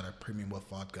took a shot at premium with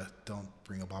vodka. Don't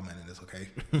bring Obama in this, okay?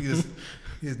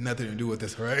 he has nothing to do with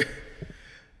this, right?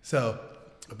 So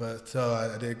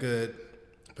I did good,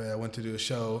 but I went to do a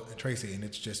show in Tracy, and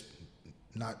it's just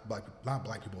not black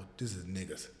people. This is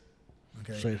niggas,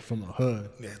 okay? Straight from the hood.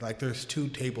 Yeah, like there's 2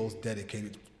 tables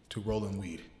dedicated to rolling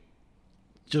weed.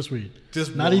 Just weed.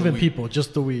 Just not even weed. People,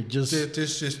 just the weed. Just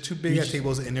 2 big ass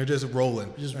tables, and they're just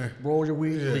rolling. Just roll your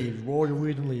weed and leave. Roll your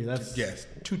weed and leave. That's yes,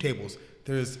 2 tables.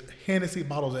 There's Hennessy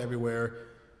bottles everywhere.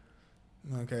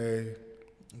 Okay,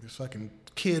 there's fucking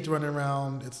kids running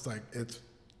around. It's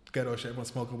ghetto shit. Everyone's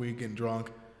smoking weed, getting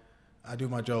drunk. I do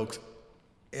my jokes.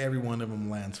 Every one of them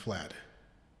lands flat.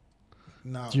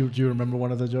 No. Do you remember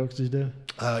one of the jokes you did?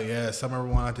 Yeah, I remember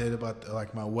one I did about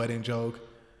like my wedding joke,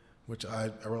 which I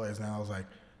realize now I was like,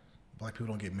 black people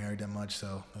don't get married that much,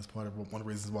 so that's one of the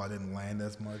reasons why I didn't land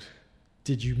as much.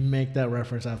 Did you make that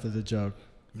reference after the joke?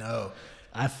 No.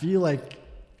 I feel like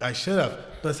I should have,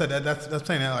 but that's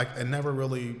saying that like I never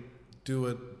really do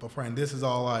it before, and this is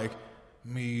all like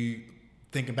me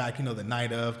thinking back, the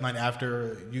night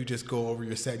after, you just go over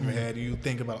your set in your head, you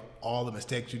think about all the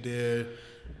mistakes you did.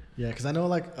 Yeah, because I know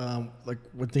like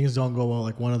when things don't go well,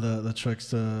 like one of the tricks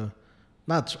to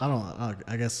I guess I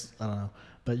don't know,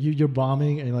 but you're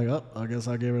bombing and you're like, oh, I guess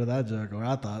I'll get rid of that joke, or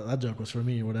I thought that joke was for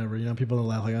me or whatever. People don't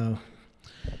laugh like, oh,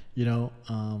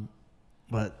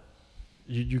 but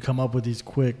you come up with these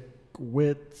quick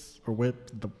wits or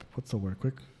what's the word?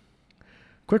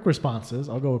 Quick responses.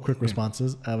 I'll go with quick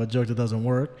responses. I have a joke that doesn't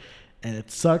work, and it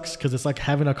sucks because it's like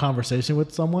having a conversation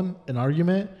with someone, an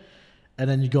argument, and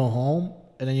then you go home,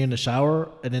 and then you're in the shower,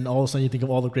 and then all of a sudden you think of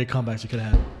all the great comebacks you could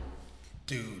have had.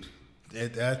 Dude,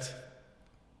 that's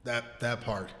that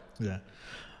part. Yeah,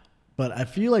 but I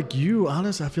feel like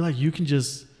I feel like you can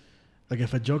just like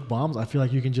if a joke bombs, I feel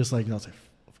like you can just like say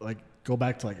like go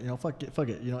back to like fuck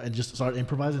it, and just start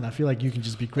improvising. I feel like you can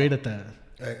just be great at that.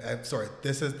 I'm sorry.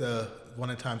 This is the one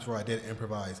of the times where I did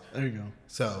improvise. There you go.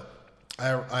 So,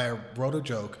 I wrote a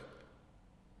joke.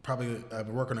 Probably I've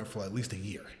been working on it for at least a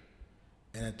year,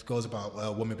 and it goes about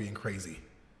women being crazy,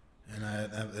 and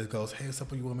it goes, "Hey, what's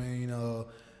up with you women?"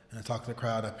 And I talk to the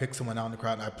crowd. I pick someone out in the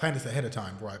crowd, and I planned this ahead of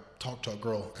time where I talk to a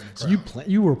girl in the crowd. So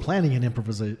you were planning and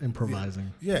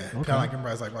improvising. Yeah, okay. Kind of like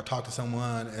improvise. Like I talk to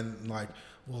someone, and like,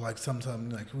 well, like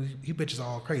sometimes like you bitches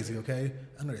all crazy, okay?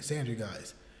 I know they Sandra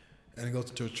guys. And it goes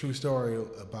into a true story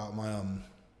about my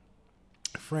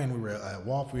friend. We were at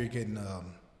Waffle. We were getting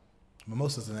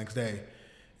mimosas the next day,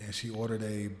 and she ordered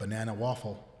a banana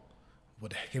waffle.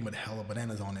 Came with a hell of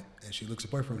bananas on it. And she looks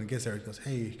at her boyfriend and gets there. He goes,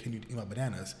 "Hey, can you eat my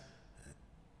bananas?"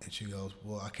 And she goes,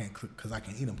 "Well, I can't because I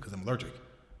can't eat them because I'm allergic."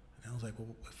 And I was like,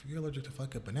 "Well, if you're allergic to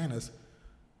fucking bananas,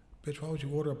 bitch, why would you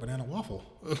order a banana waffle?"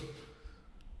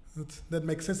 That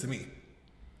makes sense to me.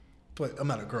 But I'm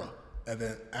not a girl. And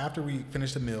then after we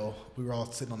finished the meal, we were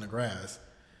all sitting on the grass,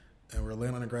 and we were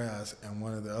laying on the grass, and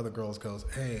one of the other girls goes,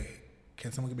 "Hey,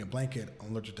 can someone give me a blanket?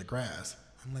 I'm allergic to grass."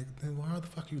 I'm like, "Then why the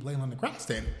fuck are you laying on the grass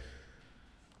then?"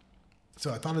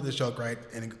 So I thought of this joke, right?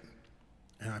 And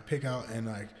I pick out, and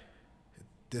like,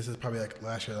 this is probably like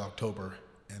last year, October,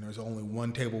 and there's only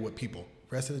one table with people.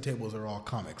 The rest of the tables are all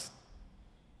comics.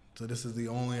 So this is the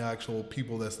only actual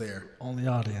people that's there. Only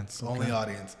audience. Only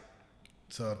audience.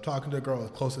 So I'm talking to the girl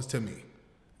closest to me,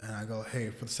 And I go, hey,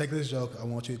 for the sake of this joke, I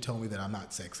want you to tell me that I'm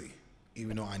not sexy,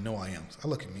 even though I know I am. So I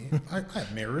look at me. I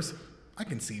have mirrors. I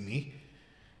can see me.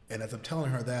 And as I'm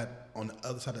telling her that, on the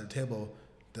other side of the table,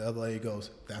 the other lady goes,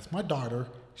 that's my daughter.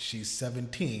 She's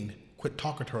 17. Quit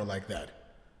talking to her like that.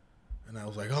 And I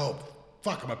was like, oh,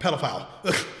 fuck, I'm a pedophile.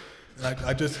 And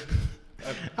I just...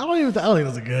 I don't think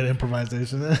that's a good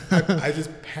improvisation. I just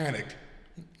panicked.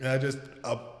 And I just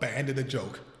abandoned the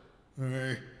joke.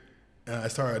 Okay? And I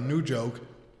started a new joke.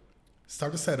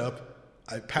 Start the setup.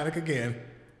 I panic again.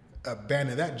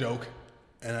 Abandon that joke.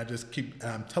 And I just keep...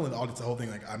 And I'm telling the audience the whole thing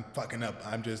like, I'm fucking up.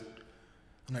 I'm just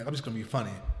going to be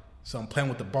funny. So I'm playing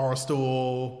with the bar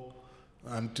stool.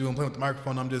 I'm playing with the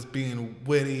microphone. I'm just being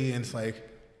witty. And it's like...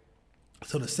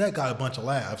 So the set got a bunch of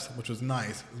laughs, which was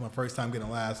nice. It was my first time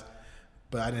getting laughs.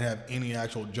 But I didn't have any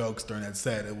actual jokes during that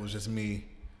set. It was just me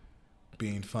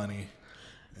being funny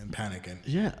and panicking.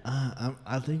 Yeah,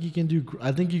 I think you can do.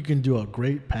 I think you can do a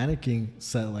great panicking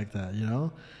set like that. You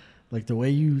know, like the way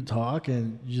you talk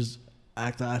and you just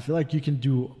act. I feel like you can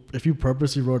do if you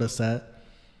purposely wrote a set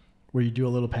where you do a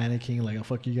little panicking, like "oh,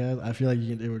 fuck you guys." I feel like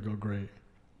it would go great.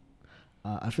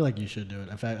 I feel like you should do it.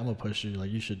 In fact, I'm gonna push you.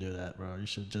 Like you should do that, bro. You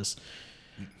should just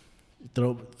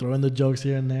throw in the jokes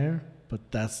here and there, but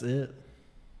that's it.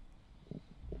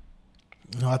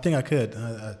 No, I think I could.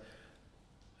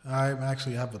 I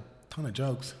actually have a ton of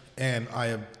jokes, and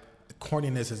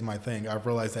corniness is my thing. I've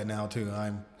realized that now too.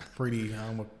 I'm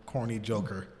a corny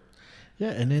joker.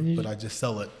 Yeah, and then but I just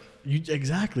sell it.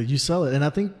 You sell it, and I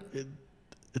think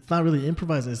it's not really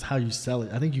improvising; it's how you sell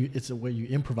it. I think it's a way you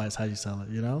improvise how you sell it.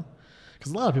 You know,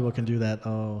 because a lot of people can do that.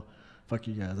 Oh, fuck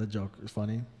you guys! That joke is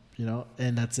funny, you know,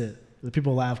 and that's it. The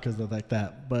people laugh because they're like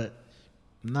that, but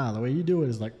nah, the way you do it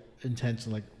is like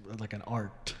intentional, like an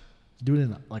art. Do it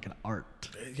in like an art.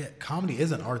 Yeah, comedy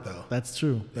is an art though. That's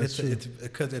true. It's true. It's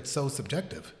because it's so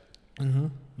subjective. Mm-hmm.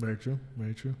 Very true.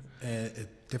 Very true. And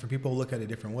different people look at it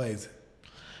different ways.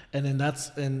 And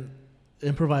then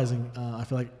improvising. I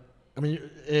feel like,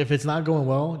 if it's not going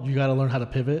well, you got to learn how to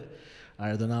pivot. All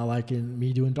right, they're not liking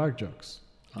me doing dark jokes.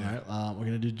 All right, we're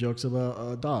gonna do jokes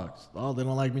about dogs. Oh, they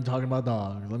don't like me talking about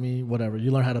dogs. Whatever.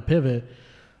 You learn how to pivot.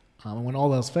 And when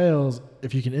all else fails,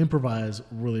 if you can improvise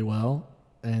really well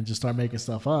and just start making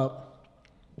stuff up,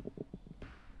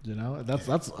 you know,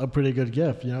 that's a pretty good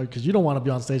gift, you know, because you don't want to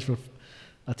be on stage for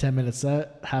a 10-minute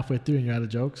set halfway through and you're out of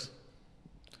jokes.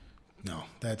 No,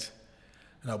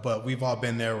 but we've all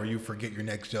been there where you forget your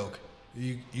next joke.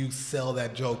 You sell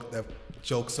that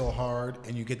joke so hard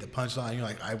and you get the punchline. You're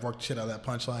like, I worked shit out of that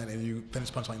punchline, and you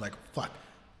finish punchline, you're like, fuck,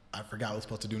 I forgot what I was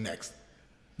supposed to do next.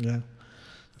 Yeah.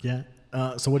 Yeah.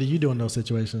 So what do you do in those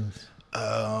situations?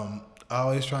 I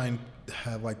always try and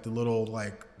have like the little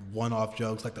like one-off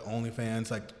jokes, like the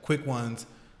OnlyFans, like quick ones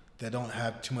that don't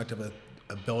have too much of a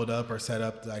build-up or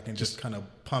setup that I can just kind of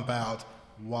pump out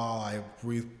while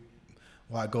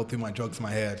I go through my jokes in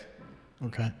my head.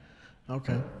 Okay.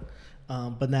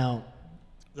 But now,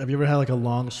 have you ever had like a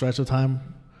long stretch of time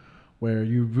where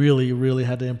you really, really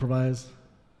had to improvise?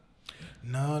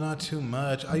 No, not too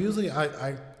much. I usually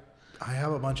I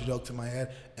have a bunch of jokes in my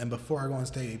head, and before I go on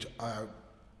stage,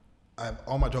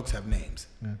 all my jokes have names,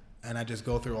 and I just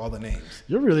go through all the names.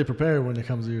 You're really prepared when it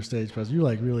comes to your stage presence. You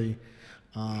like really.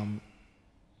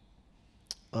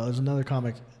 There's another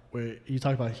comic where you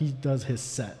talk about he does his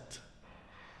set.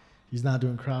 He's not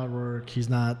doing crowd work. He's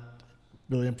not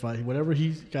really improvising. Whatever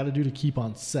he's got to do to keep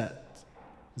on set.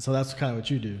 So that's kind of what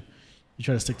you do. You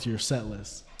try to stick to your set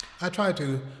list. I try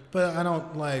to, but I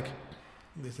don't like.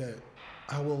 They said.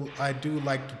 I do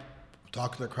like to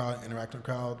talk to the crowd, interact with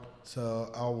the crowd,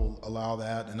 so I will allow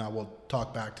that, and I will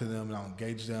talk back to them, and I'll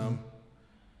engage them. Mm-hmm.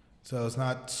 So it's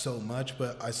not so much,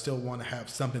 but I still want to have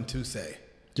something to say.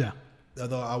 Yeah.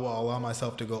 Although I will allow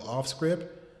myself to go off script,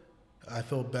 I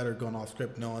feel better going off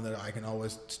script knowing that I can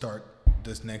always start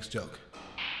this next joke.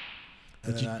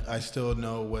 And then I still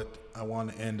know what I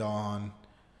want to end on.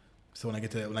 So when I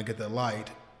get the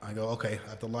light, I go, okay, I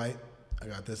have the light. I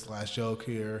got this last joke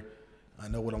here. I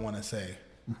know what I want to say.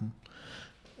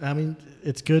 Mm-hmm.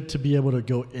 It's good to be able to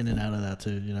go in and out of that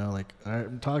too. You know, like, all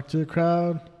right, talk to the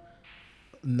crowd.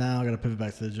 Now I got to pivot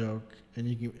back to the joke, and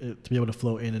you can to be able to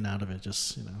flow in and out of it,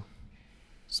 just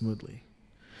smoothly.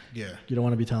 Yeah. You don't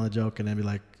want to be telling a joke and then be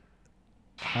like,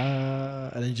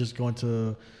 and then you just go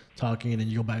into talking, and then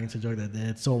you go back into the joke that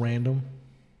it's so random.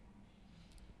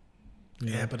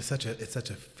 Yeah, but it's such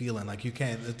a feeling. Like you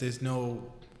can't. There's no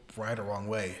right or wrong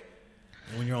way.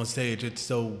 When you're on stage, it's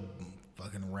so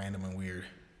fucking random and weird.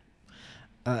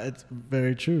 It's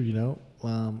very true,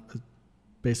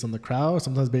 based on the crowd,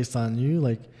 sometimes based on you.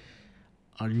 Like,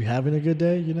 are you having a good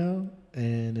day,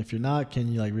 And if you're not, can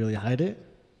you like really hide it?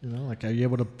 You know, like, are you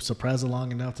able to suppress it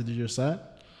long enough to do your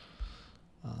set?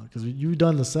 Because you've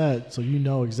done the set, so you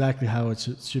know exactly how it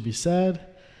should be said,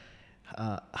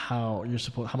 how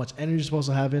much energy you're supposed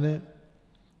to have in it.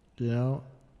 You know.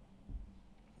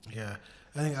 Yeah,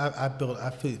 I think I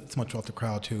feel too much off the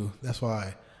crowd too. That's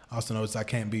why I also noticed I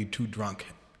can't be too drunk.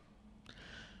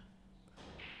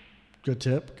 Good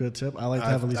tip. I like to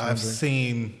have at least one drink. I've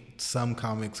seen some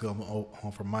comics go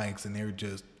home for mics and they're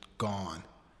just gone.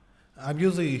 I'm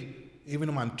usually, even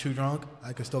when I'm too drunk,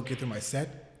 I can still get through my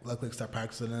set. Luckily, I start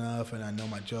practicing enough and I know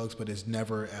my jokes, but it's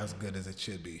never as good as it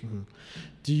should be. Mm-hmm.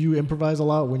 Do you improvise a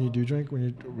lot when you do drink, when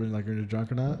you're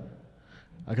drunk or not?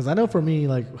 Because I know for me,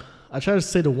 like, I try to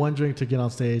say the one drink to get on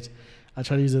stage. I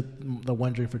try to use the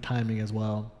one drink for timing as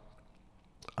well.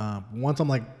 Once I'm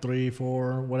like 3,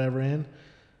 4, whatever in,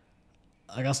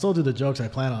 like, I'll still do the jokes I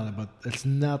plan on it, but it's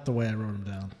not the way I wrote them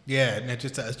down. Yeah, and it's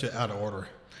just out of order.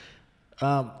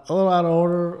 A little out of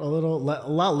order, a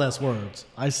lot less words.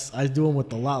 I do them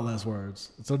with a lot less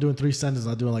words. Instead of doing 3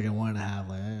 sentences, I do it like in 1.5.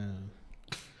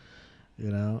 Like,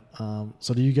 you know.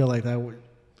 So do you get like that?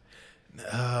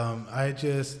 I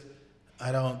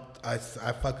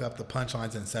fuck up the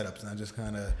punchlines and setups, and I just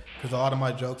kind of, because a lot of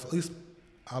my jokes, at least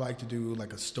I like to do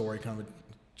like a story kind of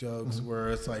jokes where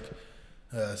it's like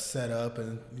set up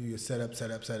and you set up,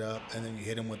 and then you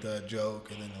hit them with a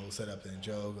joke, and then they'll set up and a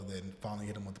joke, and then finally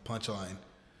hit them with the punchline.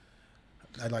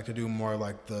 I'd like to do more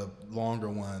like the longer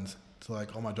ones, so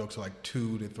like all my jokes are like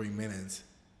 2 to 3 minutes.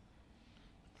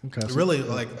 Okay, they're really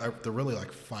like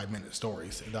 5-minute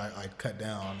stories that I cut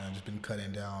down, and I've just been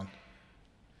cutting down.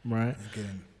 Right.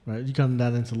 Right. You cut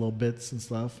that into little bits and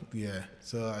stuff. Yeah.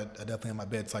 So I definitely have my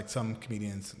bits. Like some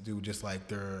comedians do just like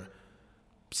their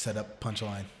set up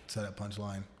punchline.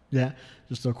 Yeah.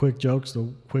 Just the quick jokes,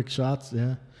 the quick shots.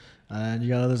 Yeah. And you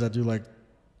got others that do like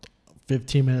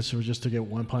 15 minutes just to get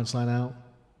one punchline out.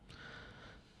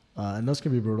 And those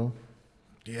can be brutal.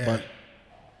 Yeah.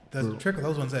 But the trick of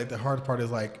those ones, like the hard part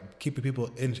is like keeping people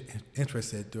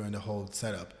interested during the whole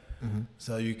setup. Mm-hmm.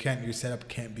 So your setup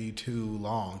can't be too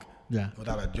long. Yeah.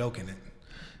 Without a joke in it.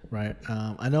 Right.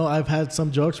 I know I've had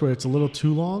some jokes where it's a little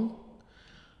too long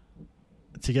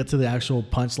to get to the actual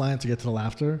punchline, to get to the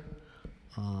laughter.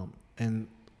 And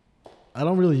I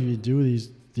don't really even do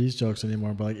these jokes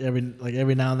anymore, but like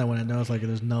every now and then when I notice like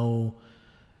there's no,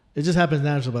 it just happens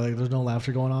naturally, but like there's no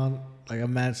laughter going on. Like I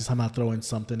managed to somehow throw in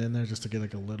something in there just to get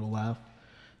like a little laugh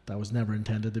that was never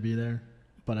intended to be there.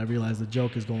 But I realized the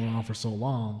joke is going on for so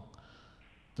long,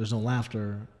 there's no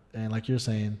laughter. And like you're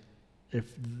saying, if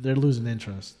they're losing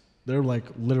interest, they're like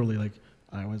literally like,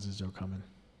 all right, when's this joke coming?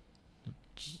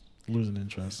 Just losing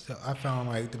interest. So I found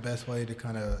like the best way to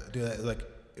kind of do that is like,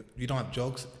 if you don't have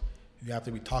jokes, you have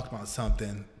to be talking about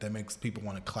something that makes people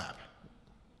want to clap.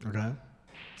 Okay.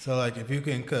 So like if you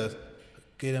can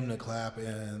get them to clap,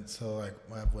 and so like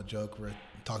I have a joke where it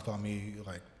talks about me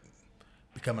like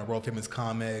becoming a world famous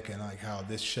comic and like how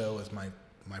this show is my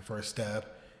first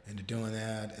step into doing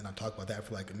that, and I talk about that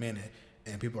for like a minute,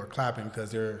 and people are clapping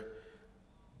because they're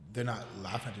not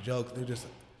laughing at the jokes, they're just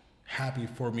happy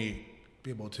for me to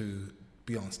be able to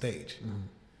be on stage. Mm-hmm.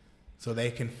 So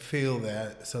they can feel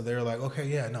that, so they're like, okay,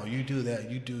 yeah, no, you do that,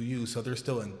 you do you, so they're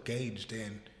still engaged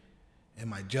in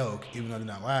my joke, even though they're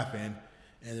not laughing.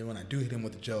 And then when I do hit them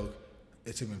with the joke,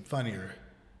 it's even funnier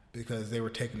because they were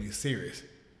taking me serious.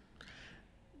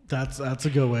 That's a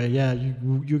good way. Yeah,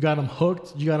 you got them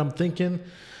hooked, you got them thinking,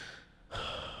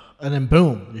 and then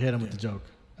boom, you hit them with the joke,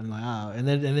 and like and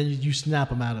then you snap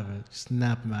them out of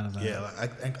it. Yeah,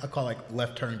 like I call like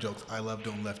left turn jokes. I love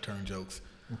doing left turn jokes,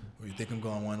 where you think I'm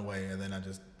going one way, and then I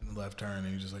just left turn,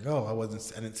 and you're just like, oh,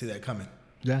 I didn't see that coming.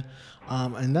 Yeah,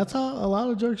 and that's how a lot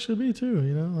of jokes should be too.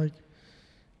 You know, like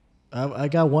I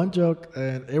got one joke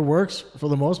and it works for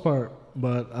the most part,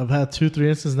 but I've had 2-3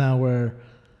 instances now where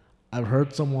I've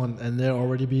heard someone and they're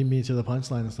already beating me to the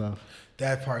punchline and stuff.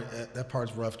 That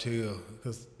part's rough too,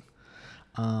 because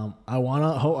I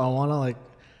wanna like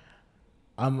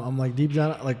I'm like deep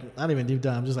down, like not even deep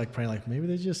down, I'm just like praying like maybe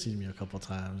they just seen me a couple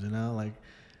times, you know, like.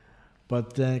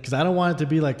 But then because I don't want it to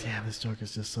be like, damn, this joke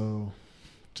is just so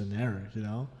generic, you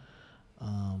know.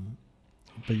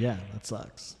 But yeah, that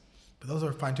sucks. But those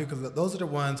are fine too, because those are the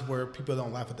ones where people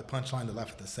don't laugh at the punchline; they laugh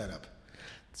at the setup.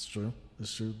 It's true.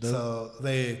 So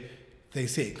they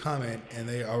see it coming and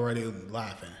they already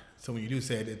laughing. So when you do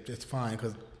say it, it's fine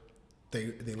because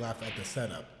they laugh at the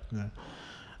setup. Yeah.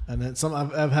 And then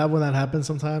I've had when that happens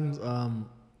sometimes.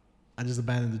 I just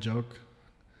abandon the joke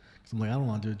because I'm like, I don't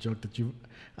want to do a joke that you.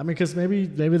 I mean, because maybe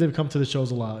they've come to the shows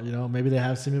a lot, you know. Maybe they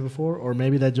have seen me before, or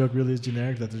maybe that joke really is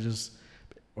generic that they're just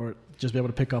be able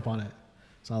to pick up on it.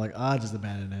 So I'm like, I just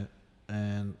abandon it,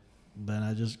 and then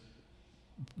I just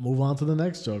move on to the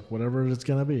next joke, whatever it's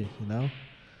gonna be. You know,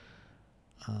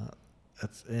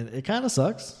 and it kind of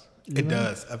sucks. It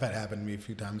does. I've had it happen to me a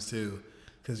few times too,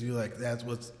 because you're like, that's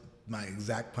what's my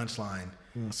exact punchline.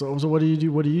 So what do you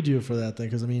do? What do you do for that thing?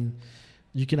 Because I mean,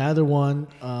 you can either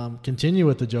continue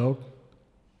with the joke,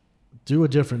 do a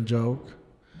different joke,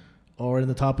 or in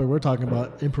the topic we're talking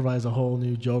about, improvise a whole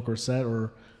new joke or set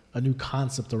or a new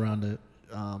concept around it.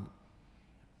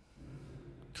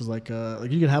 Because like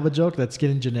you can have a joke that's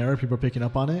getting generic, people are picking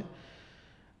up on it,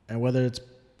 and whether it's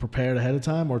prepared ahead of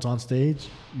time or it's on stage,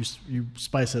 you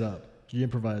spice it up, you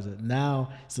improvise it.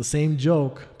 Now it's the same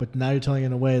joke, but now you're telling it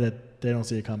in a way that they don't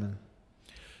see it coming.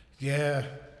 Yeah,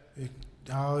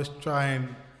 I was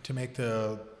trying to make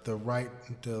the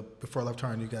before left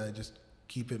turn. You gotta just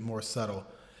keep it more subtle.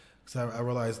 Because I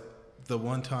realized the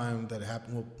one time that it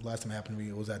happened, last time it happened to me,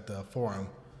 it was at the forum,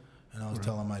 and I was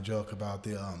telling my joke about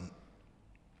the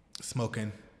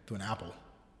smoking through an apple.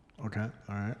 Okay,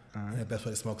 all right. And the best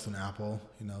way to smoke is an apple,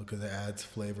 because it adds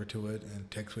flavor to it and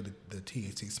takes away the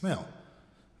THC smell.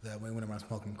 That way, whenever I'm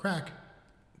smoking crack,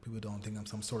 people don't think I'm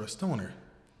some sort of stoner.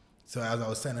 So as I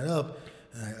was setting it up,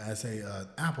 and I say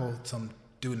apple, some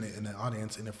dude in the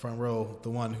audience in the front row, the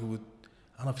one who,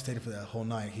 I don't know if he stayed for that whole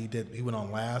night. He went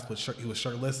on last, but he was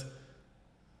shirtless.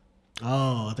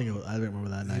 Oh, I remember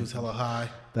that night. He was hella high.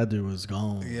 That dude was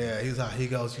gone. Yeah, he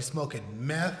goes, "You smoking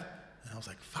meth?" And I was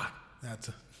like, "Fuck, that's."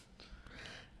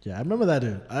 Yeah, I remember that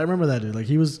dude. Like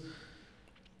he was.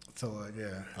 So like,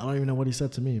 yeah. I don't even know what he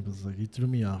said to me, but like he threw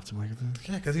me off. So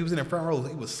yeah, because he was in the front row.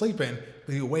 He was sleeping,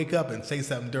 but he would wake up and say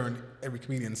something during every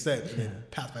comedian set, and then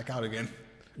pass back out again.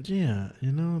 Yeah,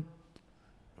 And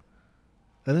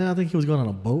then I think he was going on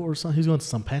a boat or something. He was going to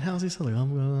some penthouse. He said, like, I'm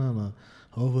going on a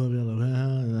hopefully on a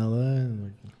penthouse in LA. And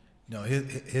like, no,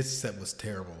 his set was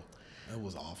terrible. It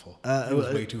was awful. It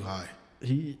was way too high.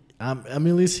 At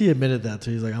least he admitted that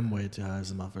too. He's like, I'm way too high. This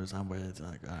is my first time. I'm way too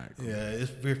high. All right, cool. Yeah,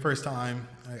 it's your first time.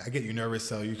 I get you nervous,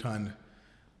 so you kind of.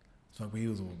 So he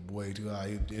was way too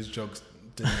high. His jokes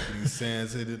didn't make any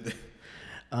sense.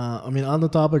 On the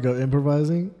topic of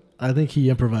improvising, I think he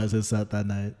improvised his set that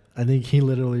night. I think he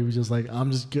literally was just like,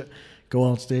 I'm just go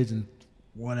on stage and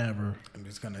whatever. I'm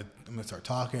gonna start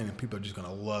talking, and people are just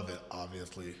gonna love it.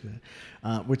 Obviously,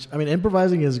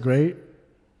 improvising is great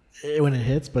when it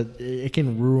hits, but it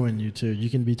can ruin you too. You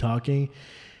can be talking,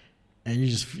 and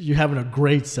you're having a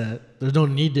great set. There's no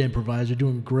need to improvise. You're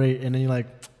doing great, and then you're like,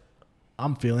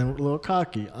 I'm feeling a little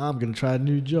cocky. I'm gonna try a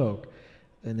new joke.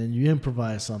 And then you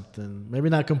improvise something, maybe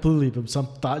not completely, but some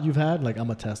thought you've had, like, I'm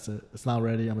going to test it. It's not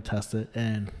ready. I'm going to test it.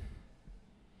 And it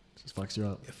just fucks you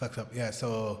up. It fucks up. Yeah.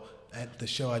 So at the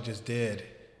show I just did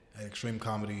at Extreme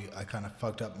Comedy, I kind of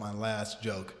fucked up my last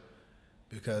joke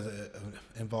because it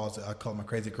involves, I call it my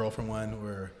crazy girlfriend one,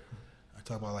 where I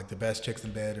talk about like the best chicks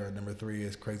in bed, or number 3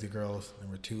 is crazy girls,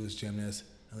 number 2 is gymnasts,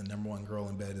 and the number 1 girl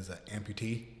in bed is an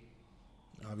amputee,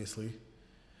 obviously.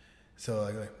 So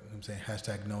I'm saying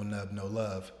hashtag no nub, no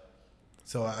love.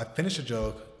 So I finished a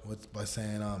joke by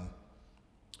saying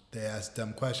they ask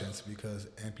dumb questions because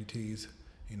amputees,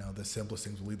 the simplest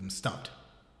things will leave them stumped.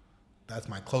 That's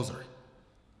my closer.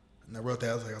 And I wrote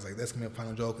that. I was like, that's gonna be a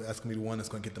final joke. That's gonna be the one that's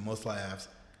gonna get the most laughs.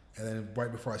 And then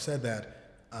right before I said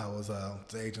that, I was on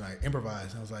stage and I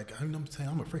improvised. And I was like, I'm saying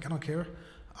I'm a freak. I don't care.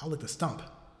 I'll lick the stump,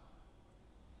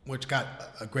 which got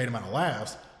a great amount of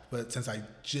laughs. But since I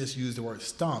just used the word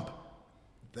stump,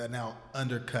 that now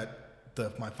undercut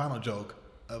my final joke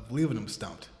of leaving them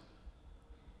stumped.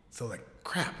 So like,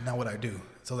 crap, now what I do?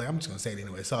 So like, I'm just gonna say it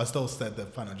anyway. So I still said the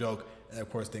final joke, and of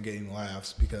course didn't get any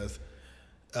laughs because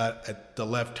the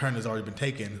left turn has already been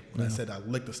taken when I said I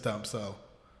licked the stump. So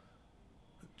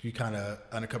you kind of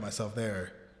undercut myself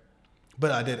there.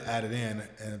 But I did add it in,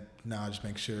 and now I just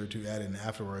make sure to add it in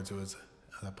afterwards. It was,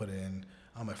 as I put it in,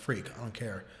 I'm a freak. I don't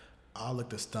care. I'll lick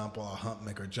the stump while I hump,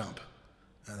 make her jump.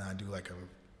 And I do like a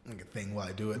thing while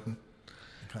I do it, and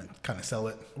kind of sell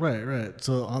it. Right.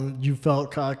 So you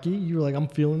felt cocky. You were like, I'm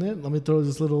feeling it. Let me throw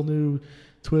this little new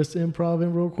twist improv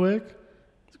in real quick.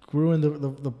 Ruined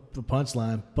the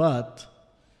punchline, but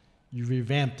you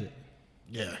revamped it.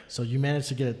 Yeah. So you managed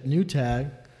to get a new tag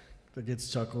that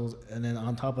gets chuckles, and then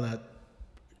on top of that,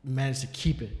 managed to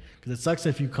keep it. Because it sucks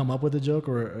if you come up with a joke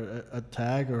or a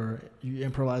tag or you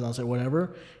improvise on set,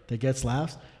 whatever, that gets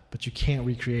laughs, but you can't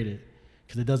recreate it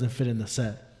because it doesn't fit in the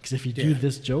set. Because if you do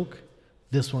this joke,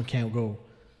 this one can't go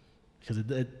because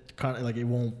it kind of like it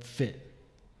won't fit.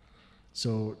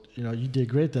 So you did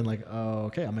great. Then like, oh,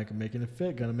 okay, I'm making it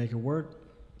fit. Gonna make it work.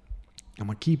 I'm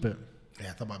gonna keep it. Yeah,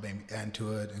 I thought about maybe adding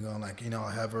to it and going like,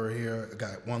 I have her here, I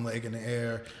got one leg in the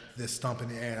air, this stump in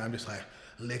the air, and I'm just like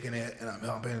licking it and I'm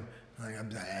humping. Like I'm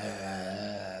just like,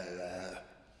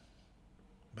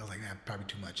 probably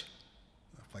too much.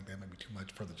 I feel like that might be too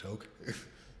much for the joke.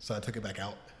 So I took it back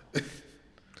out.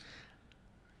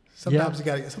 Sometimes you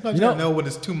gotta know when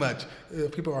it's too much.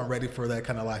 People aren't ready for that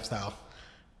kind of lifestyle.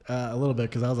 A little bit,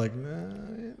 because I was like,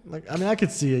 I mean, I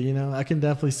could see it, I can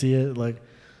definitely see it. Like,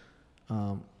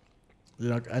 I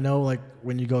know, like,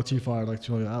 when you go too far, like,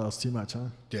 that's too much, huh?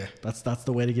 Yeah. That's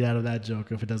the way to get out of that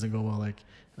joke if it doesn't go well. Like,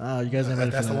 you guys ain't ready for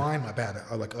that. That's the line? My bad.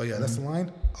 I'm like, oh, yeah, that's the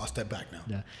line? I'll step back now.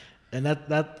 Yeah. And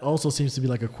that also seems to be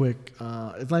like a quick,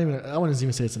 it's not even, I wouldn't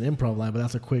even say it's an improv line, but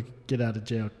that's a quick get out of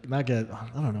jail. I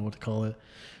don't know what to call it.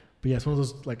 But yeah, it's one of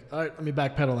those, like, all right, let me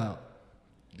backpedal out.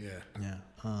 Yeah. Yeah.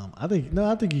 I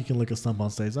think you can lick a stump on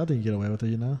stage. I think you get away with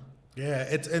it, Yeah,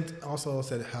 it's also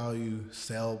said how you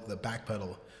sell the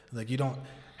backpedal. Like, you don't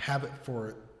have it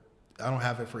for, I don't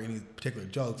have it for any particular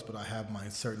jokes, but I have my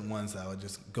certain ones that I would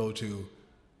just go to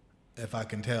if I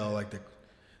can tell, like,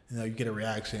 you get a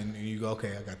reaction and you go,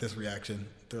 okay, I got this reaction.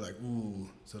 They're like, ooh.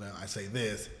 So then I say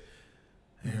this.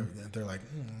 And they're like,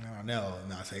 I don't know.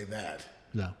 And I say that.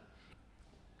 Yeah.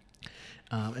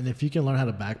 And if you can learn how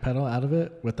to backpedal out of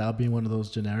it without being one of those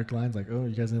generic lines, like, oh,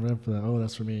 you guys never ready for that. Oh,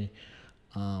 that's for me.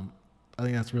 I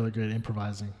think that's really great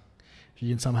improvising. If you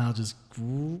can somehow just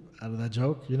out of that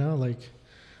joke, like,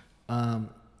 what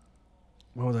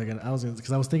was I gonna?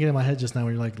 Because I was thinking in my head just now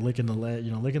when you're like licking the leg,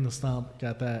 licking the stump,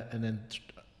 got that, and then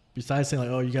besides saying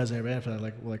like, oh, you guys ain't ready for that,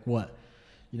 like what?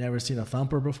 You never seen a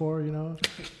thumper before,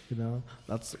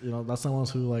 That's that's someone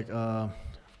who like,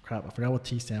 crap, I forgot what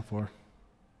T stand for.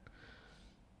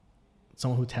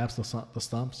 Someone who taps the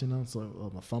stumps, it's like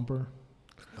a thumper.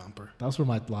 Thumper. That's where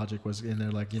my logic was in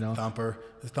there, like, Thumper.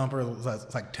 The thumper is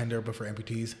like Tinder, but for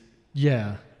amputees.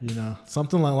 Yeah,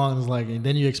 something along those lines. And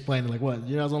then you explain like, what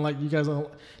you guys don't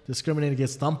discriminate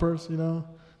against thumpers,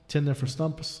 Tinder for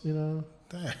stumps,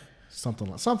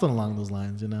 something along those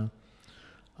lines, I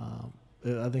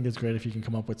think it's great if you can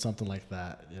come up with something like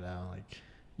that, like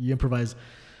you improvise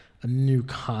a new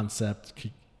concept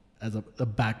as a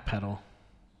backpedal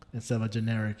instead of a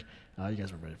generic. You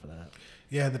guys were ready for that.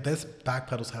 Yeah, the best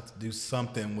backpedals have to do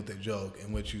something with the joke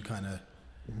in which you kind of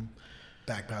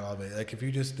backpedal of it. Like if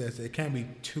you just, it can't be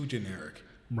too generic.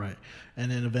 Right.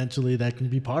 And then eventually that can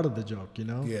be part of the joke,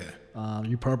 Yeah.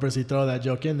 You purposely throw that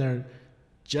joke in there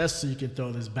just so you can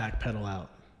throw this backpedal out.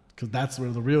 Because that's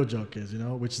where the real joke is,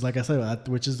 which is, like I said,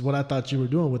 which is what I thought you were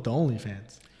doing with the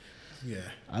OnlyFans. Yeah.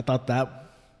 I thought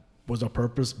that was a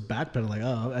purpose backpedal. Like,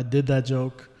 oh, I did that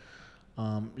joke.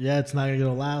 Yeah, it's not going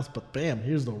to last, but bam,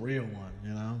 here's the real one,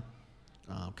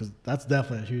 because that's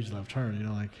definitely a huge left turn,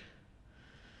 like,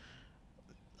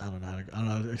 I don't know.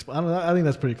 I think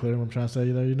that's pretty clear what I'm trying to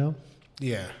say there,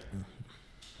 Yeah.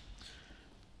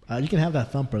 You can have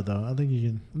that thumper though. I think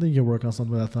you can work on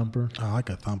something with that thumper. Oh, I like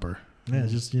a thumper. Yeah,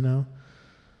 just that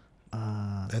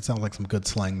sounds like some good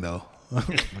slang though.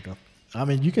 I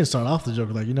mean, you can start off the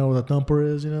joke like, what a thumper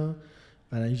is, and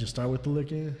then you just start with the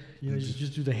licking. You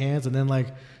just do the hands, and then like,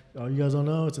 oh, you guys don't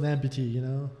know, it's an amputee,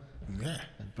 Yeah.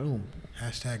 And boom.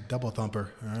 # double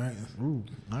thumper. All right. Ooh.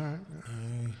 All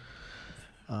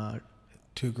right.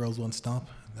 2 girls, 1 stomp.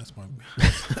 That's my.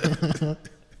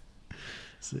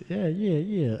 So, yeah.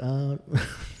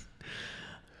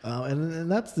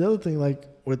 And that's the other thing, like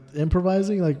with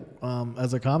improvising, like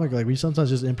as a comic, like we sometimes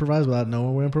just improvise without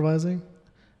knowing we're improvising,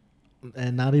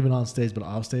 and not even on stage, but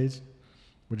off stage.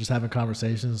 We're just having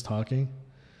conversations, talking,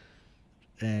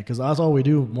 and because that's all we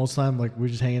do most of the time. Like we're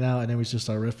just hanging out, and then we just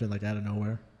start riffing like out of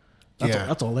nowhere.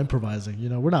 That's all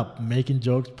improvising. We're not making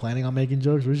jokes, planning on making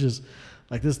jokes. We're just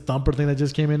like this thumper thing that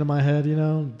just came into my head.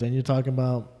 Then you're talking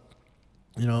about,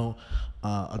 a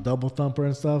double thumper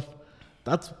and stuff.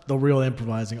 That's the real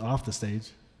improvising off the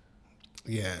stage.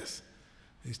 Yes,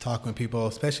 he's talking with people,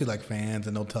 especially like fans,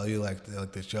 and they'll tell you like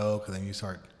this joke, and then you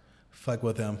start fuck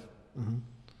with them. Mm-hmm.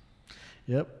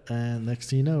 Yep, and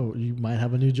next thing you know, you might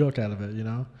have a new joke out of it,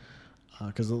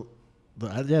 because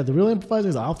the real improvising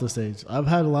is off the stage. I've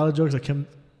had a lot of jokes that came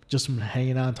just from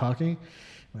hanging out and talking.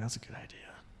 Like, that's a good idea,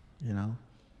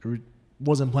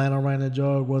 Wasn't planning on writing a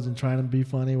joke, wasn't trying to be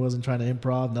funny, wasn't trying to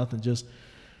improv, nothing. Just,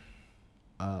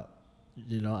 I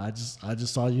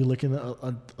just saw you licking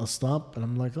a stump, and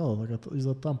I'm like, oh, look, he's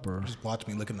a thumper. Just watch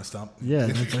me licking the stump. Yeah,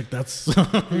 and it's like that's.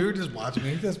 You were just watching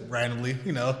me, just randomly,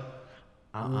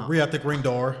 Re out the green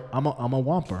door. I'm a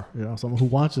whomper, someone who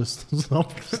watches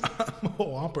stumpers. I'm a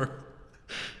whomper.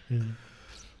 Yeah.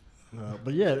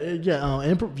 But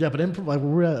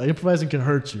improvising can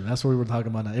hurt you. That's what we were talking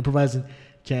about now. Improvising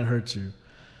can't hurt you.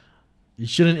 You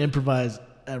shouldn't improvise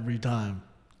every time.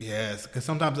 Yes, because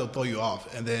sometimes they'll throw you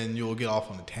off, and then you'll get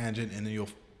off on a tangent, and then like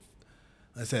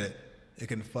I said, it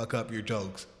can fuck up your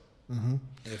jokes.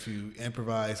 if you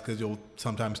improvise, because you'll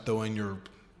sometimes throw in your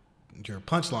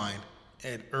punchline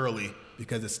early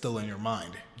because it's still in your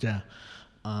mind. Yeah.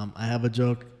 I have a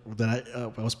joke that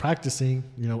I was practicing.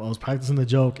 I was practicing the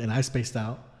joke and I spaced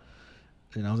out.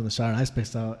 I was in the shower and I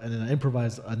spaced out, and then I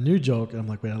improvised a new joke, and I'm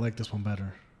like, wait, I like this one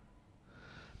better.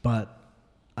 But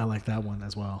I like that one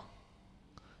as well.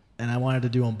 And I wanted to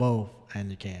do them both,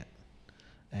 and you can't.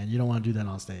 And you don't want to do that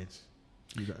on stage.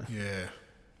 Yeah.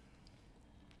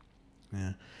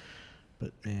 Yeah.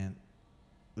 But, man,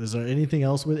 is there anything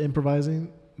else with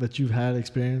improvising that you've had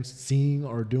experience seeing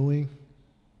or doing?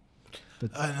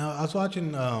 I was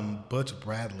watching Butch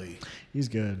Bradley. He's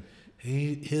good.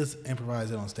 His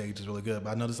improvising on stage is really good.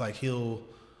 But I noticed like he'll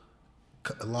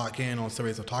lock in on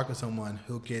stories of talking to someone,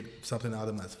 he'll get something out of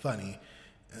them that's funny,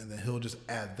 and then he'll just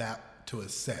add that to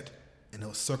his set, and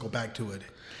he'll circle back to it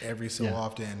every so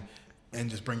often, and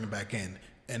just bring it back in,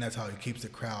 and that's how he keeps the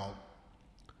crowd,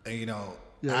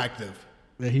 active.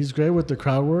 Yeah, he's great with the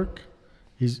crowd work.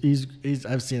 He's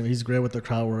I've seen him. He's great with the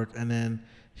crowd work, and then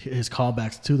his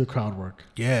callbacks to the crowd work.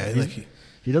 Yeah,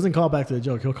 he doesn't call back to the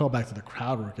joke. He'll call back to the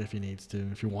crowd work if he needs to,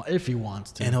 if he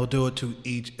wants to. And he'll do it to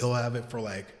each. He'll have it for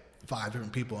like 5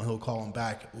 different people, and he'll call them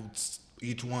back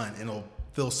each one, and it'll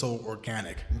feel so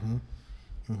organic.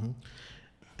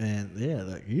 And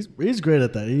yeah, he's great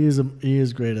at that. He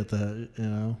is great at that.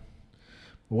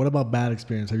 But what about bad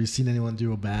experience? Have you seen anyone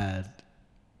do a bad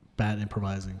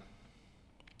improvising?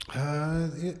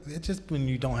 It's just when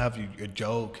you don't have your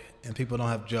joke, and people don't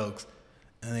have jokes,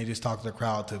 and they just talk to the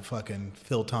crowd to fucking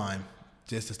fill time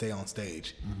just to stay on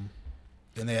stage.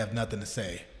 And they have nothing to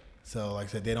say. So like I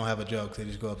said, they don't have a joke. So they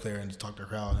just go up there and just talk to the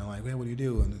crowd, and they're like, hey, what do you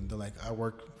do? And they're like, I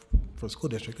work for a school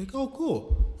district. Like, oh,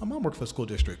 cool. My mom worked for a school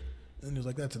district. And he's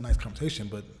like, that's a nice conversation,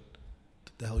 but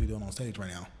what the hell are you doing on stage right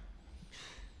now?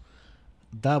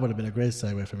 That would have been a great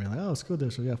segue for me. Like, oh, school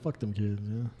district. Yeah, fuck them kids.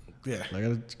 Yeah.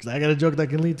 I got a joke that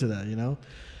can lead to that, You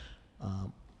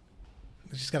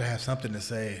just got to have something to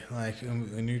say. Like,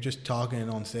 when you're just talking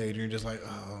on stage, you're just like,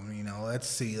 oh,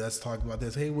 let's talk about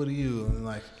this. Hey, what are you? And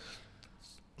like,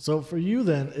 so for you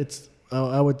then, it's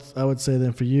I would say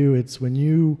then for you, it's when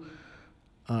you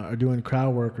are doing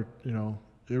crowd work, or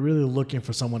you're really looking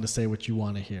for someone to say what you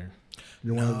want to hear.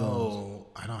 You're one of those.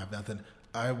 I don't have nothing.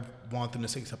 I want them to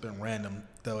say something random.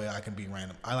 That way I can be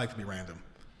random. I like to be random.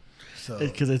 So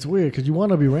because it's weird, because you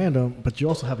want to be random, but you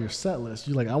also have your set list.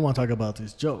 You're like, I want to talk about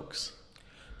these jokes.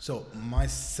 So my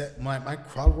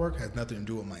crowd work has nothing to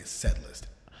do with my set list.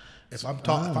 If I'm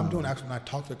doing actually when I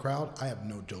talk to the crowd, I have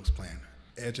no jokes planned.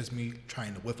 It's just me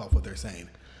trying to whip off what they're saying.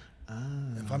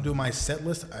 If I'm doing my set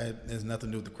list, there's nothing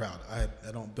to do with the crowd. I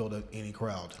don't build up any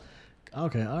crowd.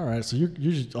 Okay, all right. So you're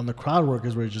just on the crowd work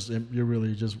is where you're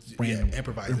really just random,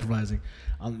 improvising.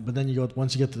 But then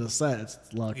once you get to the set, it's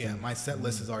locked in. Yeah, my set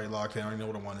list is already locked in. I already know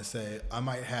what I want to say. I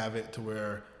might have it to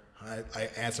where I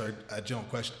answer a general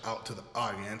question out to the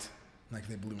audience, like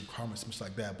they believe in karma, something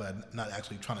like that, but not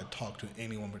actually trying to talk to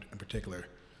anyone in particular.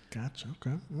 Gotcha.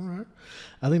 Okay. All right.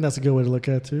 I think that's a good way to look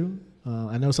at it too.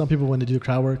 I know some people, when they do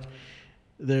crowd work,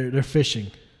 they're fishing.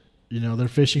 They're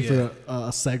fishing for a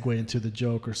segue into the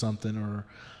joke or something. Or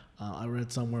I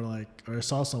read somewhere or I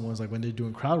saw someone was like, when they're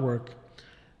doing crowd work,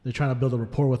 they're trying to build a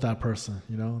rapport with that person.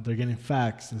 They're getting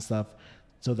facts and stuff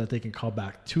so that they can call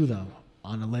back to them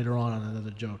later on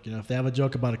another joke. If they have a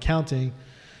joke about accounting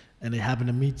and they happen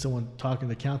to meet someone talking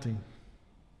to accounting,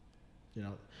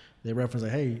 they reference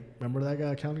like, hey, remember that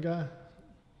guy, accounting guy?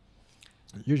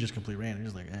 You're just complete random.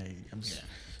 You're just like, hey, I'm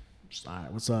just all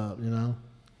right, what's up,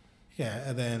 Yeah,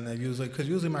 and then usually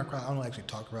my crowd, I don't actually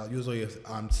talk about. Usually if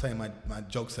I'm saying my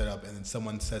joke set up and then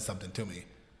someone says something to me,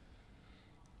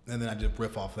 and then I just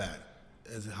riff off that.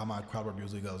 Is how my crowd work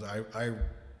usually goes. I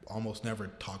almost never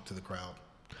talk to the crowd.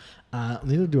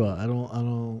 Neither do I. I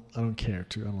don't care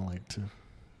to. I don't like to.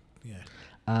 Yeah.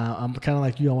 I'm kind of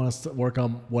like you. I want to work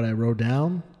on what I wrote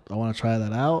down. I want to try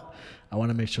that out. I want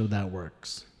to make sure that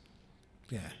works.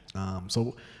 Yeah.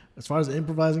 So as far as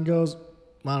improvising goes,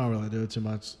 I don't really do it too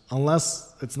much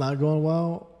unless it's not going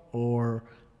well or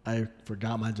I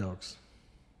forgot my jokes.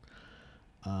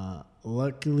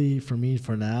 Luckily for me,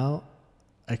 for now,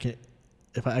 I can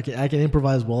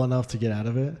improvise well enough to get out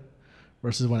of it.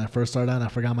 Versus when I first started out and I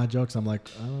forgot my jokes, I'm like,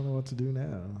 I don't know what to do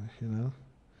now.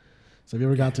 So have you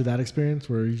ever gone through that experience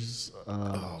where you just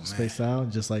spaced out,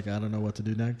 just like, I don't know what to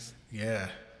do next? Yeah.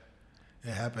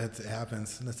 It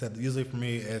happens. And I said, usually for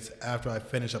me, it's after I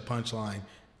finish a punchline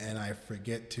and I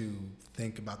forget to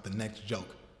think about the next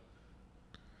joke.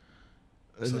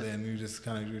 So then you just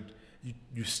kind of,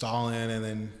 you stall in, and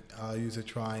then I'll usually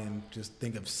try and just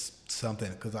think of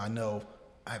something because I know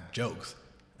I have jokes.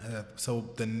 So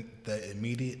the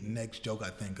immediate next joke I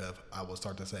think of, I will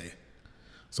start to say.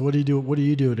 So what do you do? What do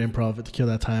you do at improv to kill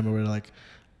that time, or like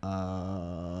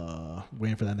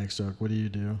waiting for that next joke? What do you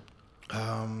do?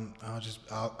 I'll just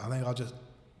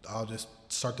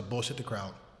start to bullshit the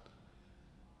crowd.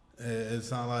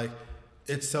 It's not like,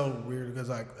 it's so weird because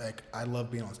I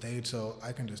love being on stage, so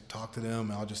I can just talk to them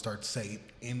and I'll just start saying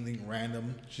anything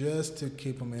random just to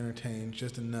keep them entertained,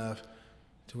 just enough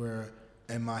to where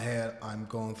in my head I'm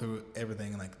going through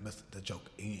everything like the joke,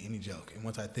 any joke. And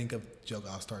once I think of the joke,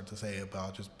 I'll start to say it, but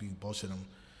I'll just be bullshitting them.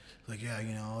 Like, yeah,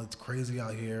 you know, it's crazy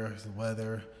out here. It's the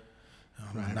weather.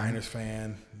 I'm a Niners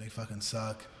fan. They fucking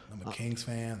suck. I'm a Kings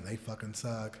fan. They fucking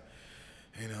suck.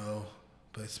 You know,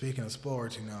 but speaking of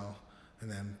sports, you know, and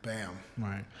then bam.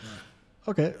 Right.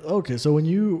 Yeah. Okay. So when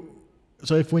you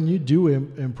do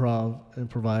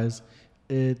improvise,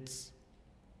 it's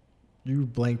you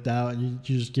blanked out and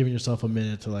you're just giving yourself a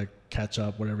minute to like catch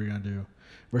up, whatever you're gonna do.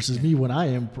 Versus me, when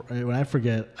I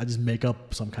forget, I just make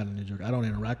up some kind of new joke. I don't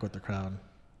interact with the crowd.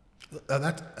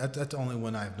 That's only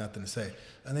when I have nothing to say.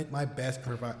 I think my best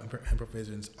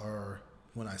improvisations are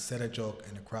when I said a joke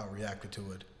and the crowd reacted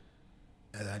to it,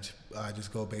 and I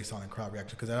just go based on the crowd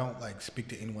reaction because I don't like speak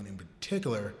to anyone in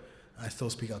particular. I still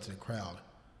speak out to the crowd.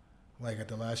 Like at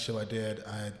the last show I did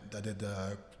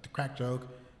the crack joke,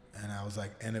 and I was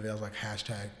like, end of it, I was like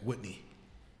 #Whitney,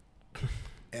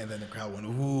 and then the crowd went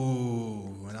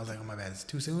ooh, and I was like, oh my bad, it's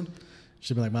too soon.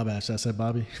 Should be like, my bad. Should I say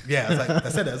Bobby? Yeah, I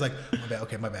said that. I was like, my bad.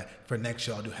 Okay, my bad. For next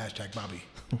show, I'll do #Bobby.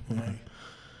 Right?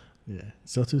 Yeah.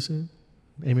 Still too soon?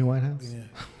 Amy Winehouse? Yeah.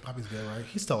 Bobby's good, right?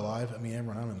 He's still alive. I mean,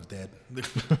 everyone around him is dead.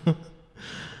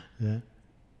 Yeah.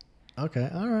 Okay.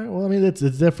 All right. Well, I mean, it's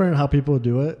different how people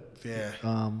do it. Yeah.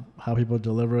 How people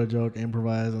deliver a joke,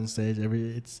 improvise on stage.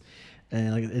 It's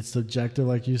subjective,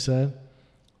 like you said.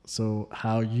 So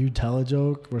how you tell a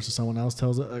joke versus someone else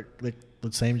tells it, like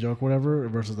the same joke, whatever,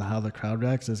 versus how the crowd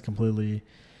reacts is completely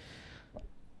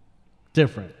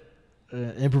different.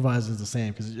 Improvising is the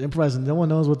same because improvising, no one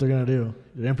knows what they're gonna do.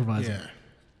 You're improvising,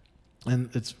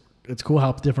 and it's cool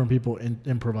how different people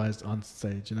improvise on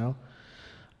stage. You know,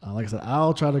 like I said,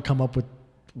 I'll try to come up with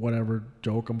whatever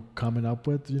joke I'm coming up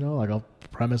with. You know, like I'll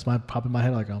pop in my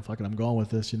head like I'm going with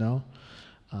this. You know,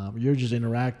 you're just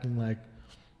interacting like,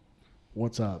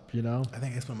 what's up? You know, I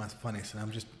think it's one of my funniest, and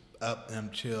I'm just up and I'm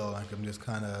chill, like I'm just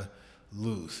kind of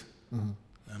loose. Mm-hmm.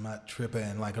 I'm not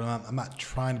tripping, like I'm not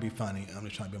trying to be funny. I'm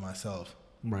just trying to be myself.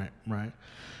 Right.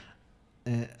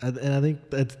 And I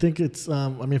think it's I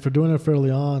mean, for doing it fairly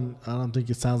on, I don't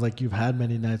think it sounds like you've had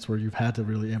many nights where you've had to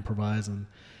really improvise and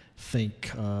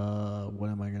think, what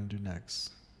am I going to do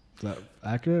next? Is that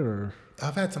accurate or?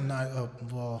 I've had some nights.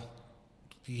 Well,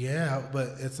 yeah,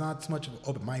 but it's not so much of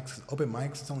open mics. Open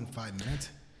mics, it's only 5 minutes.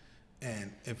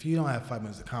 And if you don't have 5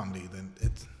 minutes of comedy, then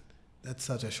that's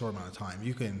such a short amount of time.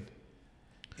 You can,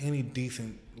 any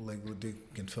decent like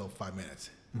can fill 5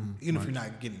 minutes. Mm-hmm. Even if you're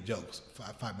not getting jokes,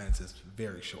 5 minutes is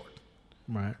very short.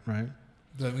 Right.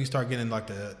 So when you start getting like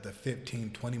the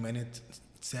 15, 20 minute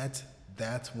sets,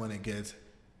 that's when it gets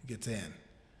in.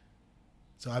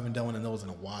 So I haven't done one of those in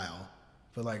a while.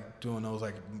 But like doing those,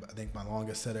 like I think my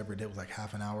longest set ever did was like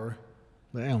half an hour.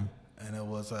 Damn. And it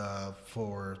was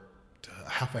for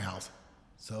halfway house.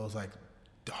 So it was like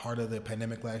the heart of the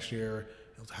pandemic last year.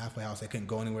 It was a halfway house. They couldn't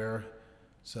go anywhere.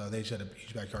 So they just had a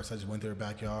huge backyard. So I just went to their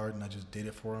backyard and I just did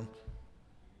it for them.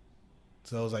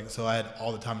 So it was like, so I had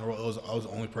all the time in the world. I was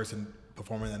the only person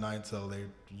performing that night. So they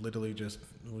literally it was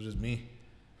just me.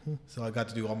 So I got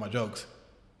to do all my jokes.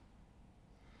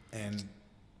 And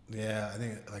yeah, I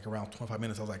think like around 25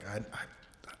 minutes, I was like, I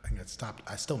think I stopped.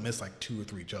 I still missed like 2 or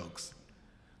 3 jokes.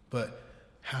 But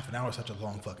half an hour is such a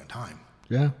long fucking time.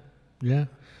 Yeah.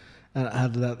 And how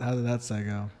did that set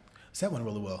go? Set went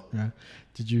really well. Yeah.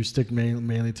 Did you stick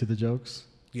mainly to the jokes?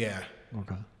 Yeah.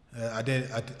 Okay. I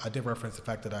did reference the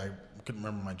fact that I couldn't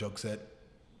remember my joke set.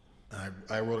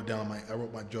 I wrote it down. I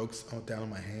wrote my jokes down on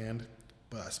my hand,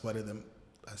 but I sweated them.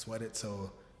 I sweated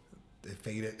so it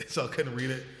faded, so I couldn't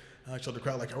read it. And I showed the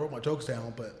crowd like I wrote my jokes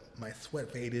down, but my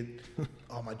sweat faded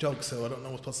all my jokes, so I don't know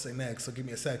what I'm supposed to say next. So give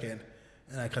me a second.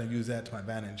 And I kind of use that to my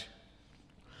advantage.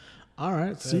 All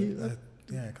right. So see?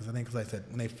 Yeah, because I think, as I said,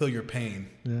 when they feel your pain.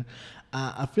 Yeah.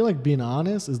 I feel like being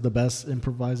honest is the best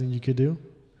improvising you could do.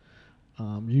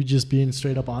 You just being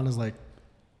straight up honest, like,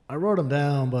 I wrote them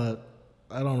down, but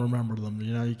I don't remember them.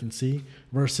 You know, you can see.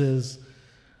 Versus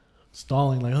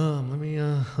stalling, like,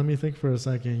 let me think for a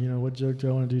second. You know, what joke do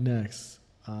I want to do next?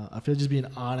 I feel just being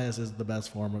honest is the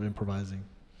best form of improvising.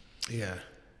 Yeah.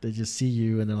 They just see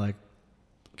you and they're like,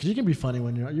 because you can be funny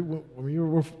when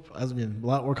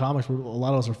we're comics. A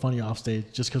lot of us are funny off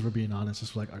stage just because we're being honest,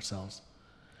 just like ourselves.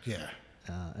 Yeah.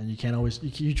 And you can't always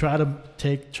you try to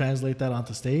translate that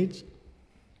onto stage.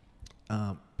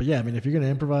 But yeah, I mean, if you're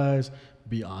gonna improvise,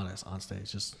 be honest on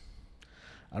stage. Just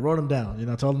I wrote them down. You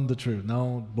know, tell them the truth.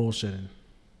 No bullshitting.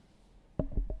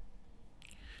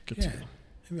 Yeah.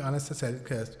 To be honest, I said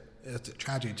because it's a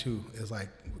tragedy too. It's like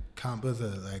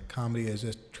comedy is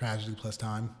just tragedy plus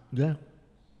time. Yeah.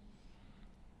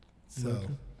 So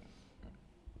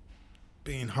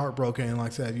being heartbroken,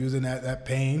 like I said, using that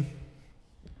pain,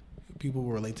 people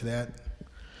will relate to that.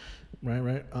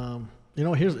 Right. You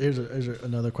know, here's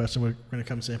another question when it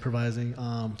comes to improvising.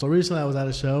 So recently I was at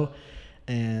a show,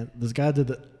 and this guy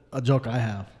did a joke I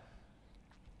have.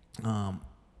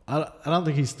 I don't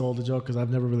think he stole the joke because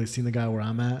I've never really seen the guy where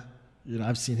I'm at. You know,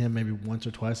 I've seen him maybe once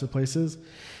or twice at places,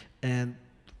 and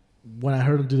when I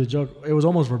heard him do the joke, it was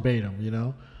almost verbatim, you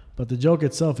know. But the joke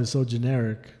itself is so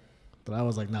generic that I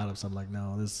was like not upset. I'm like,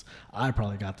 no, I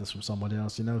probably got this from somebody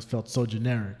else. You know, it felt so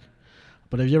generic.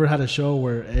 But have you ever had a show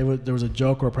where there was a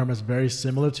joke or a premise very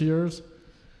similar to yours,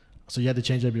 so you had to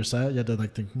change up your set? You had to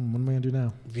like think, what am I gonna do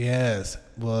now? Yes.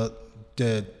 Well,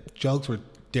 the jokes were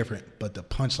different, but the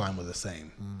punchline was the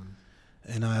same.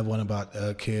 And I had one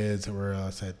about kids where I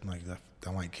said like I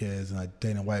don't like kids, and I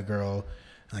dated a white girl.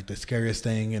 And, like the scariest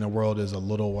thing in the world is a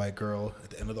little white girl at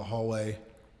the end of the hallway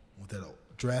with that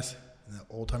dress, that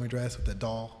old timey dress with that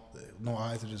doll, no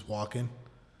eyes, and just walking,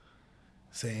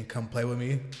 saying, "Come play with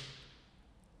me."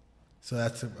 So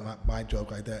that's my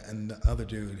joke like that. And the other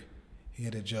dude, he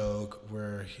had a joke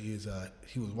where he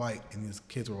was white and his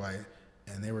kids were white,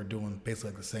 and they were doing basically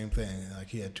like the same thing. Like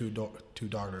he had two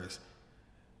daughters,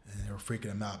 and they were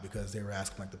freaking him out because they were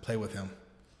asking like to play with him.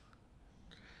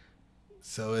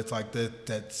 So it's like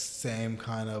that same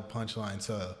kind of punchline.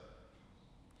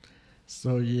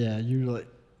 So yeah, you like,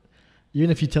 even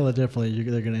if you tell it differently,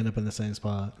 they're gonna end up in the same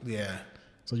spot. Yeah.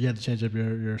 So you had to change up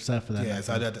your set for that. Yeah.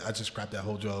 So I just scrapped that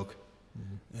whole joke,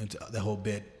 and that whole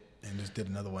bit, and just did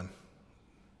another one.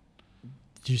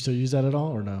 Do you still use that at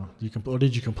all, or no? Or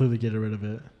did you completely get rid of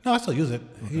it? No, I still use it.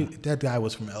 Okay. That guy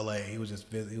was from L.A. He was just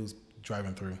he was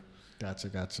driving through. Gotcha.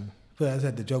 But as I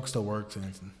said, the joke still works, and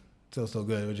it's still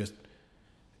good. It was just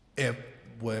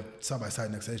with side by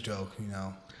side next to his joke, you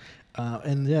know.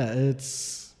 And yeah,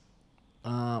 it's.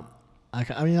 I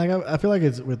feel like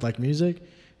it's with like music,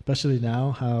 especially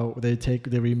now, how they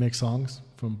remix songs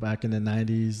from back in the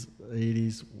 90s,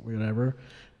 80s, whatever,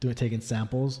 taking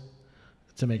samples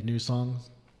to make new songs.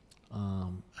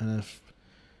 And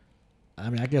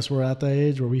I guess we're at that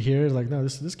age where we hear it like, no,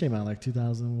 this came out like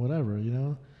 2000 whatever, you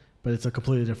know, but it's a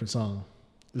completely different song.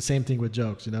 The same thing with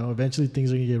jokes, you know. Eventually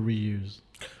things are gonna get reused.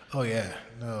 Oh yeah,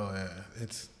 no, yeah.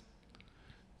 It's,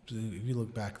 if you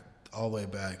look back all the way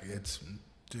back, it's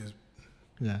just,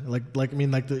 yeah, like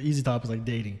the easy topic is like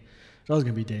dating. It's always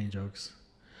gonna be dating jokes.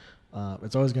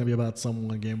 It's always gonna be about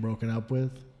someone getting broken up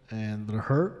with and they're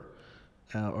hurt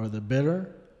or they're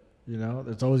bitter. You know,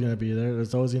 it's always gonna be there.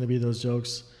 There's always gonna be those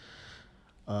jokes,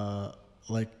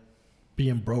 like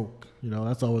being broke. You know,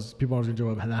 that's always people are always gonna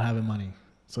joke about not having money.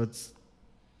 So it's,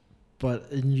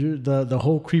 but in the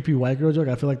whole creepy white girl joke,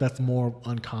 I feel like that's more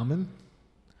uncommon.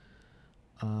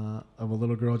 Of a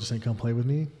little girl just saying, "Come play with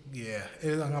me." Yeah, it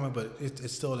is uncommon, but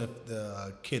it's still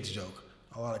the kids joke.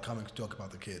 A lot of comics joke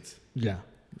about the kids. Yeah,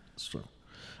 it's true.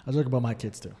 I joke about my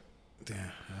kids too. Yeah,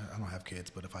 I don't have kids,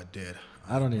 but if I did,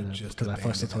 I don't either because I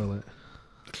flushed the toilet.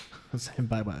 I'm saying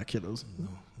bye bye, kiddos. No,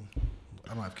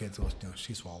 I don't have kids, so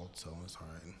she swallowed, so it's all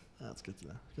right. That's good to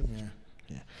know. Good.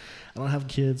 Yeah. I don't have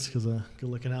kids because good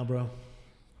looking out, bro.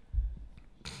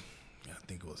 Yeah, I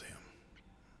think it was him.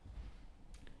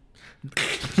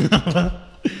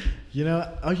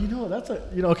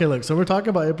 Okay, look, so we're talking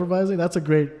about improvising. That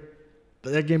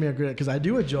gave me a great, because I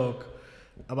do a joke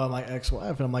about my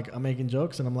ex-wife, and I'm making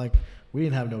jokes, and I'm like, we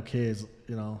didn't have no kids,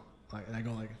 you know, like, and I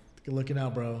go like, good looking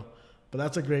out, bro. But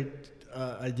that's a great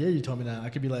idea you told me that. I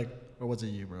could be like, or was it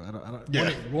you, bro? I don't. Yeah.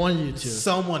 One of you two.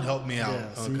 Someone help me out.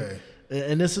 Yeah, okay.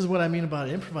 And this is what I mean about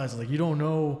improvising. Like, you don't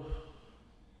know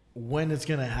when it's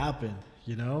gonna happen.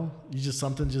 You know, we're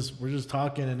just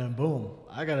talking, and then boom,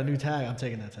 I got a new tag. I'm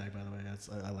taking that tag, by the way.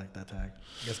 I like that tag.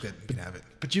 That's good. You can have it.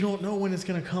 But you don't know when it's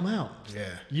gonna come out. Yeah.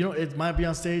 You know, it might be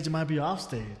on stage, it might be off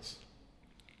stage.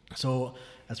 So,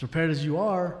 as prepared as you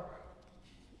are,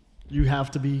 you have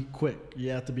to be quick.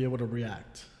 You have to be able to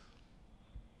react.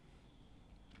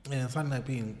 And it's not like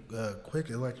being quick.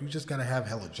 It's like you just gotta have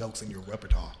hella jokes in your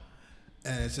repertoire,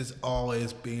 and it's just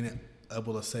always being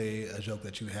able to say a joke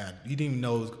that you had. You didn't even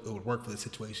know it would work for the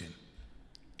situation.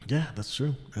 Yeah, that's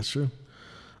true.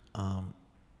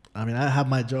 I mean, I have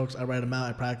my jokes. I write them out.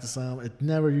 I practice them. It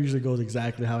never usually goes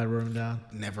exactly how I wrote them down.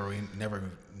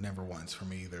 Never once for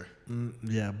me either.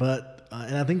 Yeah, but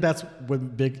and I think that's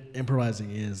what big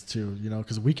improvising is too. You know,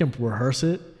 because we can rehearse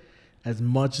it as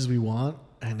much as we want,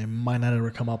 and it might not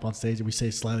ever come up on stage, and we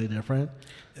say slightly different.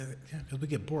 Yeah, because we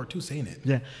get bored too saying it.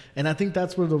 Yeah, and I think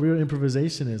that's where the real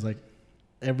improvisation is. Like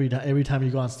every time you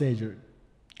go on stage, you're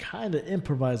kind of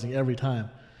improvising every time.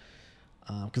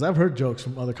 Because I've heard jokes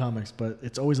from other comics, but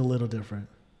it's always a little different.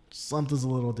 Something's a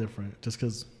little different, just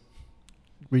because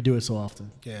we do it so often.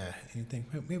 Yeah, and you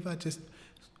think, maybe if I just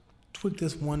tweak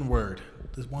this one word,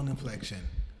 this one inflection,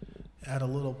 add a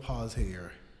little pause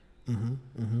here.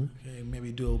 Okay,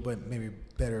 maybe do but maybe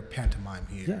better pantomime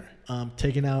here. Yeah.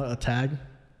 Taking out a tag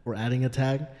or adding a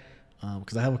tag,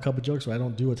 because I have a couple jokes where I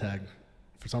don't do a tag.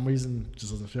 For some reason, it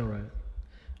just doesn't feel right.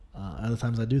 Other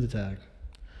times I do the tag.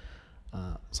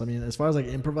 So I mean, as far as like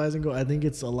improvising go, I think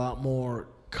it's a lot more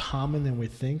common than we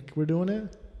think we're doing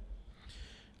it.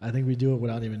 I think we do it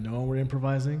without even knowing we're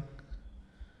improvising.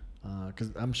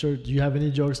 Because I'm sure, do you have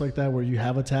any jokes like that where you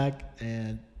have a tag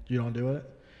and you don't do it,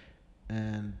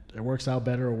 and it works out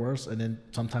better or worse, and then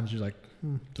sometimes you're like,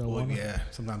 yeah,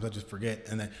 sometimes I just forget.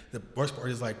 And then the worst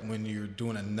part is like when you're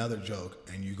doing another joke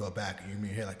and you go back and you're in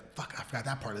your head like, fuck, I forgot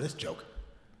that part of this joke.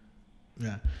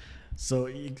 Yeah. So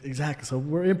exactly. So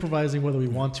we're improvising whether we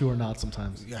want to or not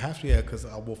sometimes. Yeah, I have to, yeah, because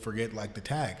I will forget like the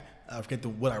tag. I forget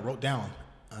what I wrote down.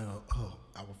 I go,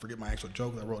 I will forget my actual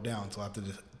joke that I wrote down. So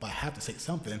I have to say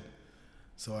something.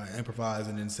 So I improvise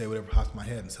and then say whatever pops in my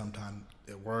head. And sometimes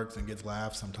it works and gets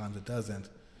laughs. Sometimes it doesn't.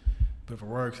 But if it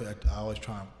works, I always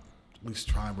at least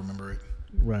try and remember it.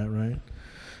 Right.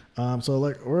 So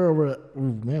like we're over.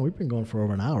 Man, we've been going for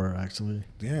over an hour actually.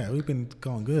 Yeah, we've been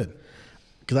going good.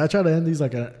 Because I try to end these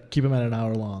keep them at an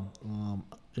hour long,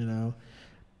 you know.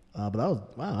 But that was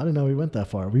wow! I didn't know we went that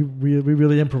far. We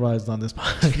really improvised on this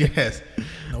podcast. Yes,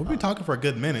 no, we've been talking for a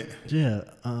good minute. Yeah.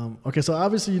 Okay, so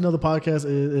obviously the podcast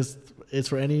is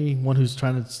for anyone who's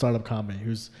trying to start up comedy,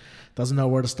 who's doesn't know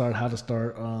where to start, how to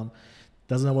start,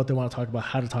 doesn't know what they want to talk about,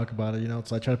 how to talk about it. You know,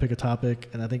 so I try to pick a topic,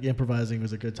 and I think improvising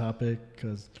was a good topic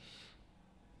because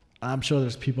I'm sure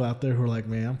there's people out there who are like,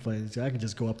 man, I'm funny. I can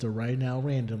just go up there right now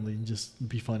randomly and just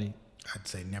be funny. I'd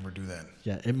say never do that.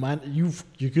 Yeah, it might. You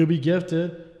could be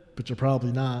gifted, but you're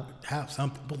probably not. Have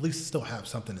something, but at least still have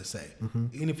something to say,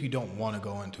 even if you don't want to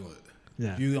go into it.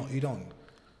 Yeah, you don't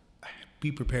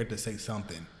be prepared to say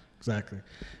something. Exactly.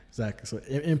 So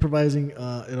improvising,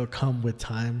 it'll come with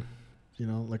time. You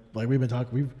know, like we've been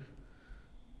talking,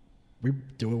 we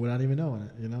do it without even knowing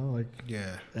it. You know, like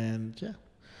yeah, and yeah.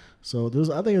 So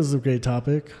I think this is a great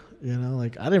topic. You know,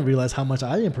 like I didn't realize how much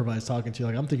I improvised talking to you.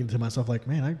 Like I'm thinking to myself, like,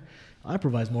 man, I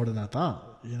improvise more than I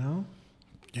thought. You know.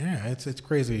 Yeah, it's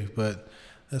crazy, but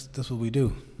that's what we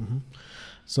do.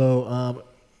 So,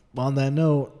 on that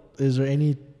note, is there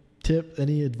any tip,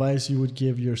 any advice you would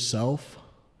give yourself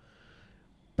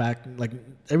back, like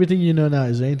everything you know now?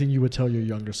 Is there anything you would tell your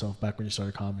younger self back when you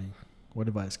started comedy? What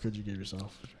advice could you give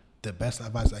yourself? The best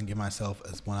advice I can give myself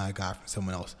is one I got from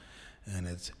someone else, and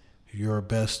it's your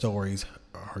best stories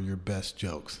are your best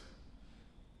jokes.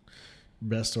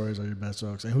 Best stories are your best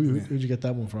jokes. And who'd you get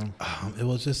that one from? It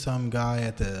was just some guy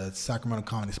at the Sacramento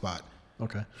Comedy Spot.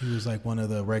 Okay. He was like one of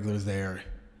the regulars there.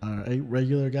 A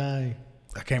regular guy.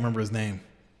 I can't remember his name.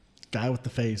 Guy with the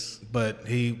face. But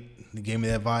he gave me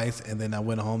that advice, and then I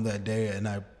went home that day, and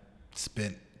I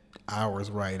spent hours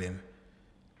writing.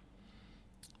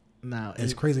 Now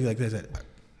it's crazy like this.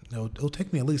 It'll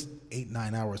take me at least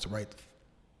 8-9 hours to write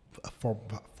 4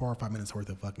 or 5 minutes worth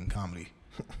of fucking comedy.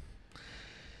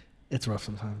 It's rough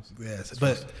sometimes. Yes,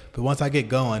 but once I get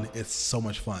going, it's so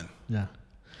much fun. Yeah,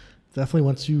 definitely.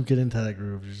 Once you get into that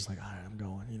groove, you're just like, all right, I'm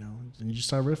going. You know, and you just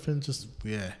start riffing. Just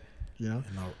you know,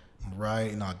 and I'll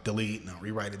write and I'll delete and I'll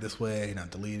rewrite it this way and I'll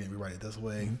delete it and rewrite it this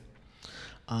way.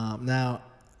 Now,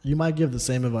 you might give the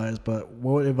same advice, but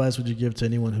what advice would you give to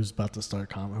anyone who's about to start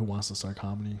comedy, who wants to start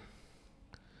comedy?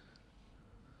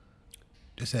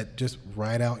 Just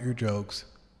write out your jokes,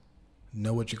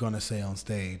 know what you're going to say on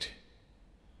stage,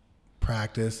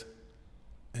 practice,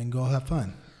 and go have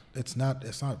fun. It's not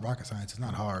rocket science. It's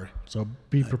not hard. So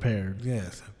be prepared.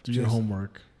 Yes. Do your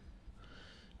homework.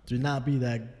 Do not be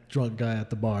that drunk guy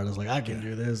at the bar that's like, I can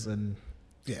do this, and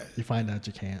you find out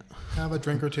you can't. Have a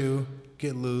drink or two,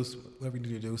 get loose, whatever you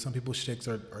need to do. Some people's shticks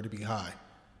are to be high.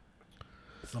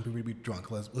 Some people be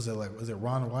drunk. Was it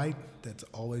Ron White that's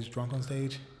always drunk on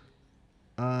stage?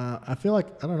 I feel like,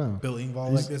 I don't know. Bill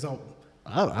Engvall, like this.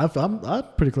 I'm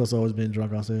pretty close to always being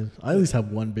drunk on stage. I at least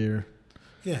have one beer.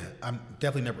 Yeah, I'm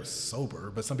definitely never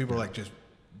sober, but some people are like just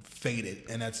faded,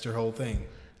 and that's their whole thing.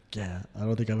 Yeah, I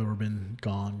don't think I've ever been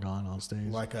gone on stage.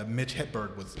 Like Mitch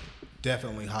Hedberg was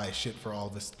definitely high as shit for all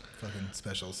of his fucking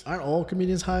specials. Aren't all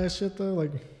comedians high as shit though?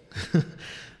 Like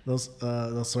those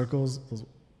circles,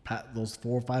 those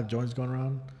 4 or 5 joints going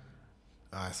around.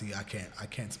 See, I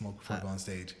can't smoke before I go on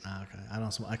stage. Okay, I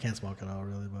don't smoke. I can't smoke at all,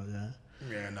 really. But yeah.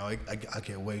 Yeah, no, I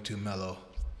get way too mellow.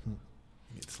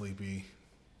 Get sleepy.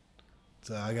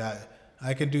 So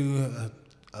I can do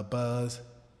a buzz.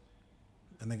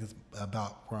 I think it's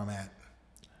about where I'm at.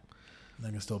 I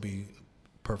can still be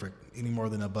perfect. Any more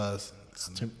than a buzz, it's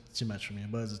too much for me. A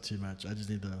buzz is too much. I just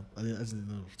need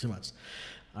too much.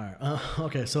 All right.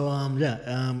 Okay. So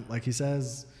like he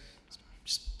says,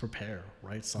 just prepare.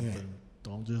 Write something. Yeah.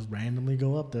 Don't just randomly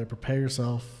go up there. Prepare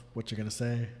yourself. What you're gonna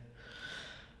say.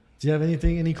 Do you have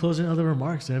any closing other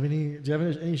remarks? Do you have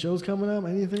any shows coming up?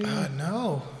 Anything?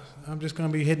 No. I'm just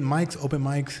gonna be hitting mics, open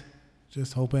mics.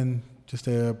 Just hoping just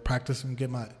to practice and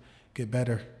get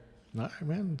better. All right,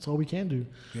 man. That's all we can do.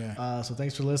 Yeah. So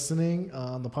thanks for listening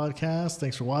on the podcast.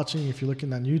 Thanks for watching. If you're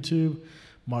looking on YouTube,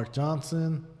 Mark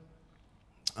Johnson.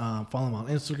 Follow him on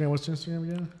Instagram. What's your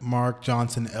Instagram again? Mark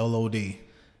Johnson LOD.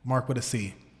 Mark with a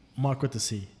C. Mark with a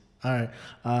C. All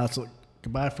right. So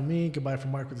goodbye from me. Goodbye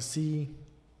from Mark with a C.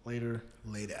 Later.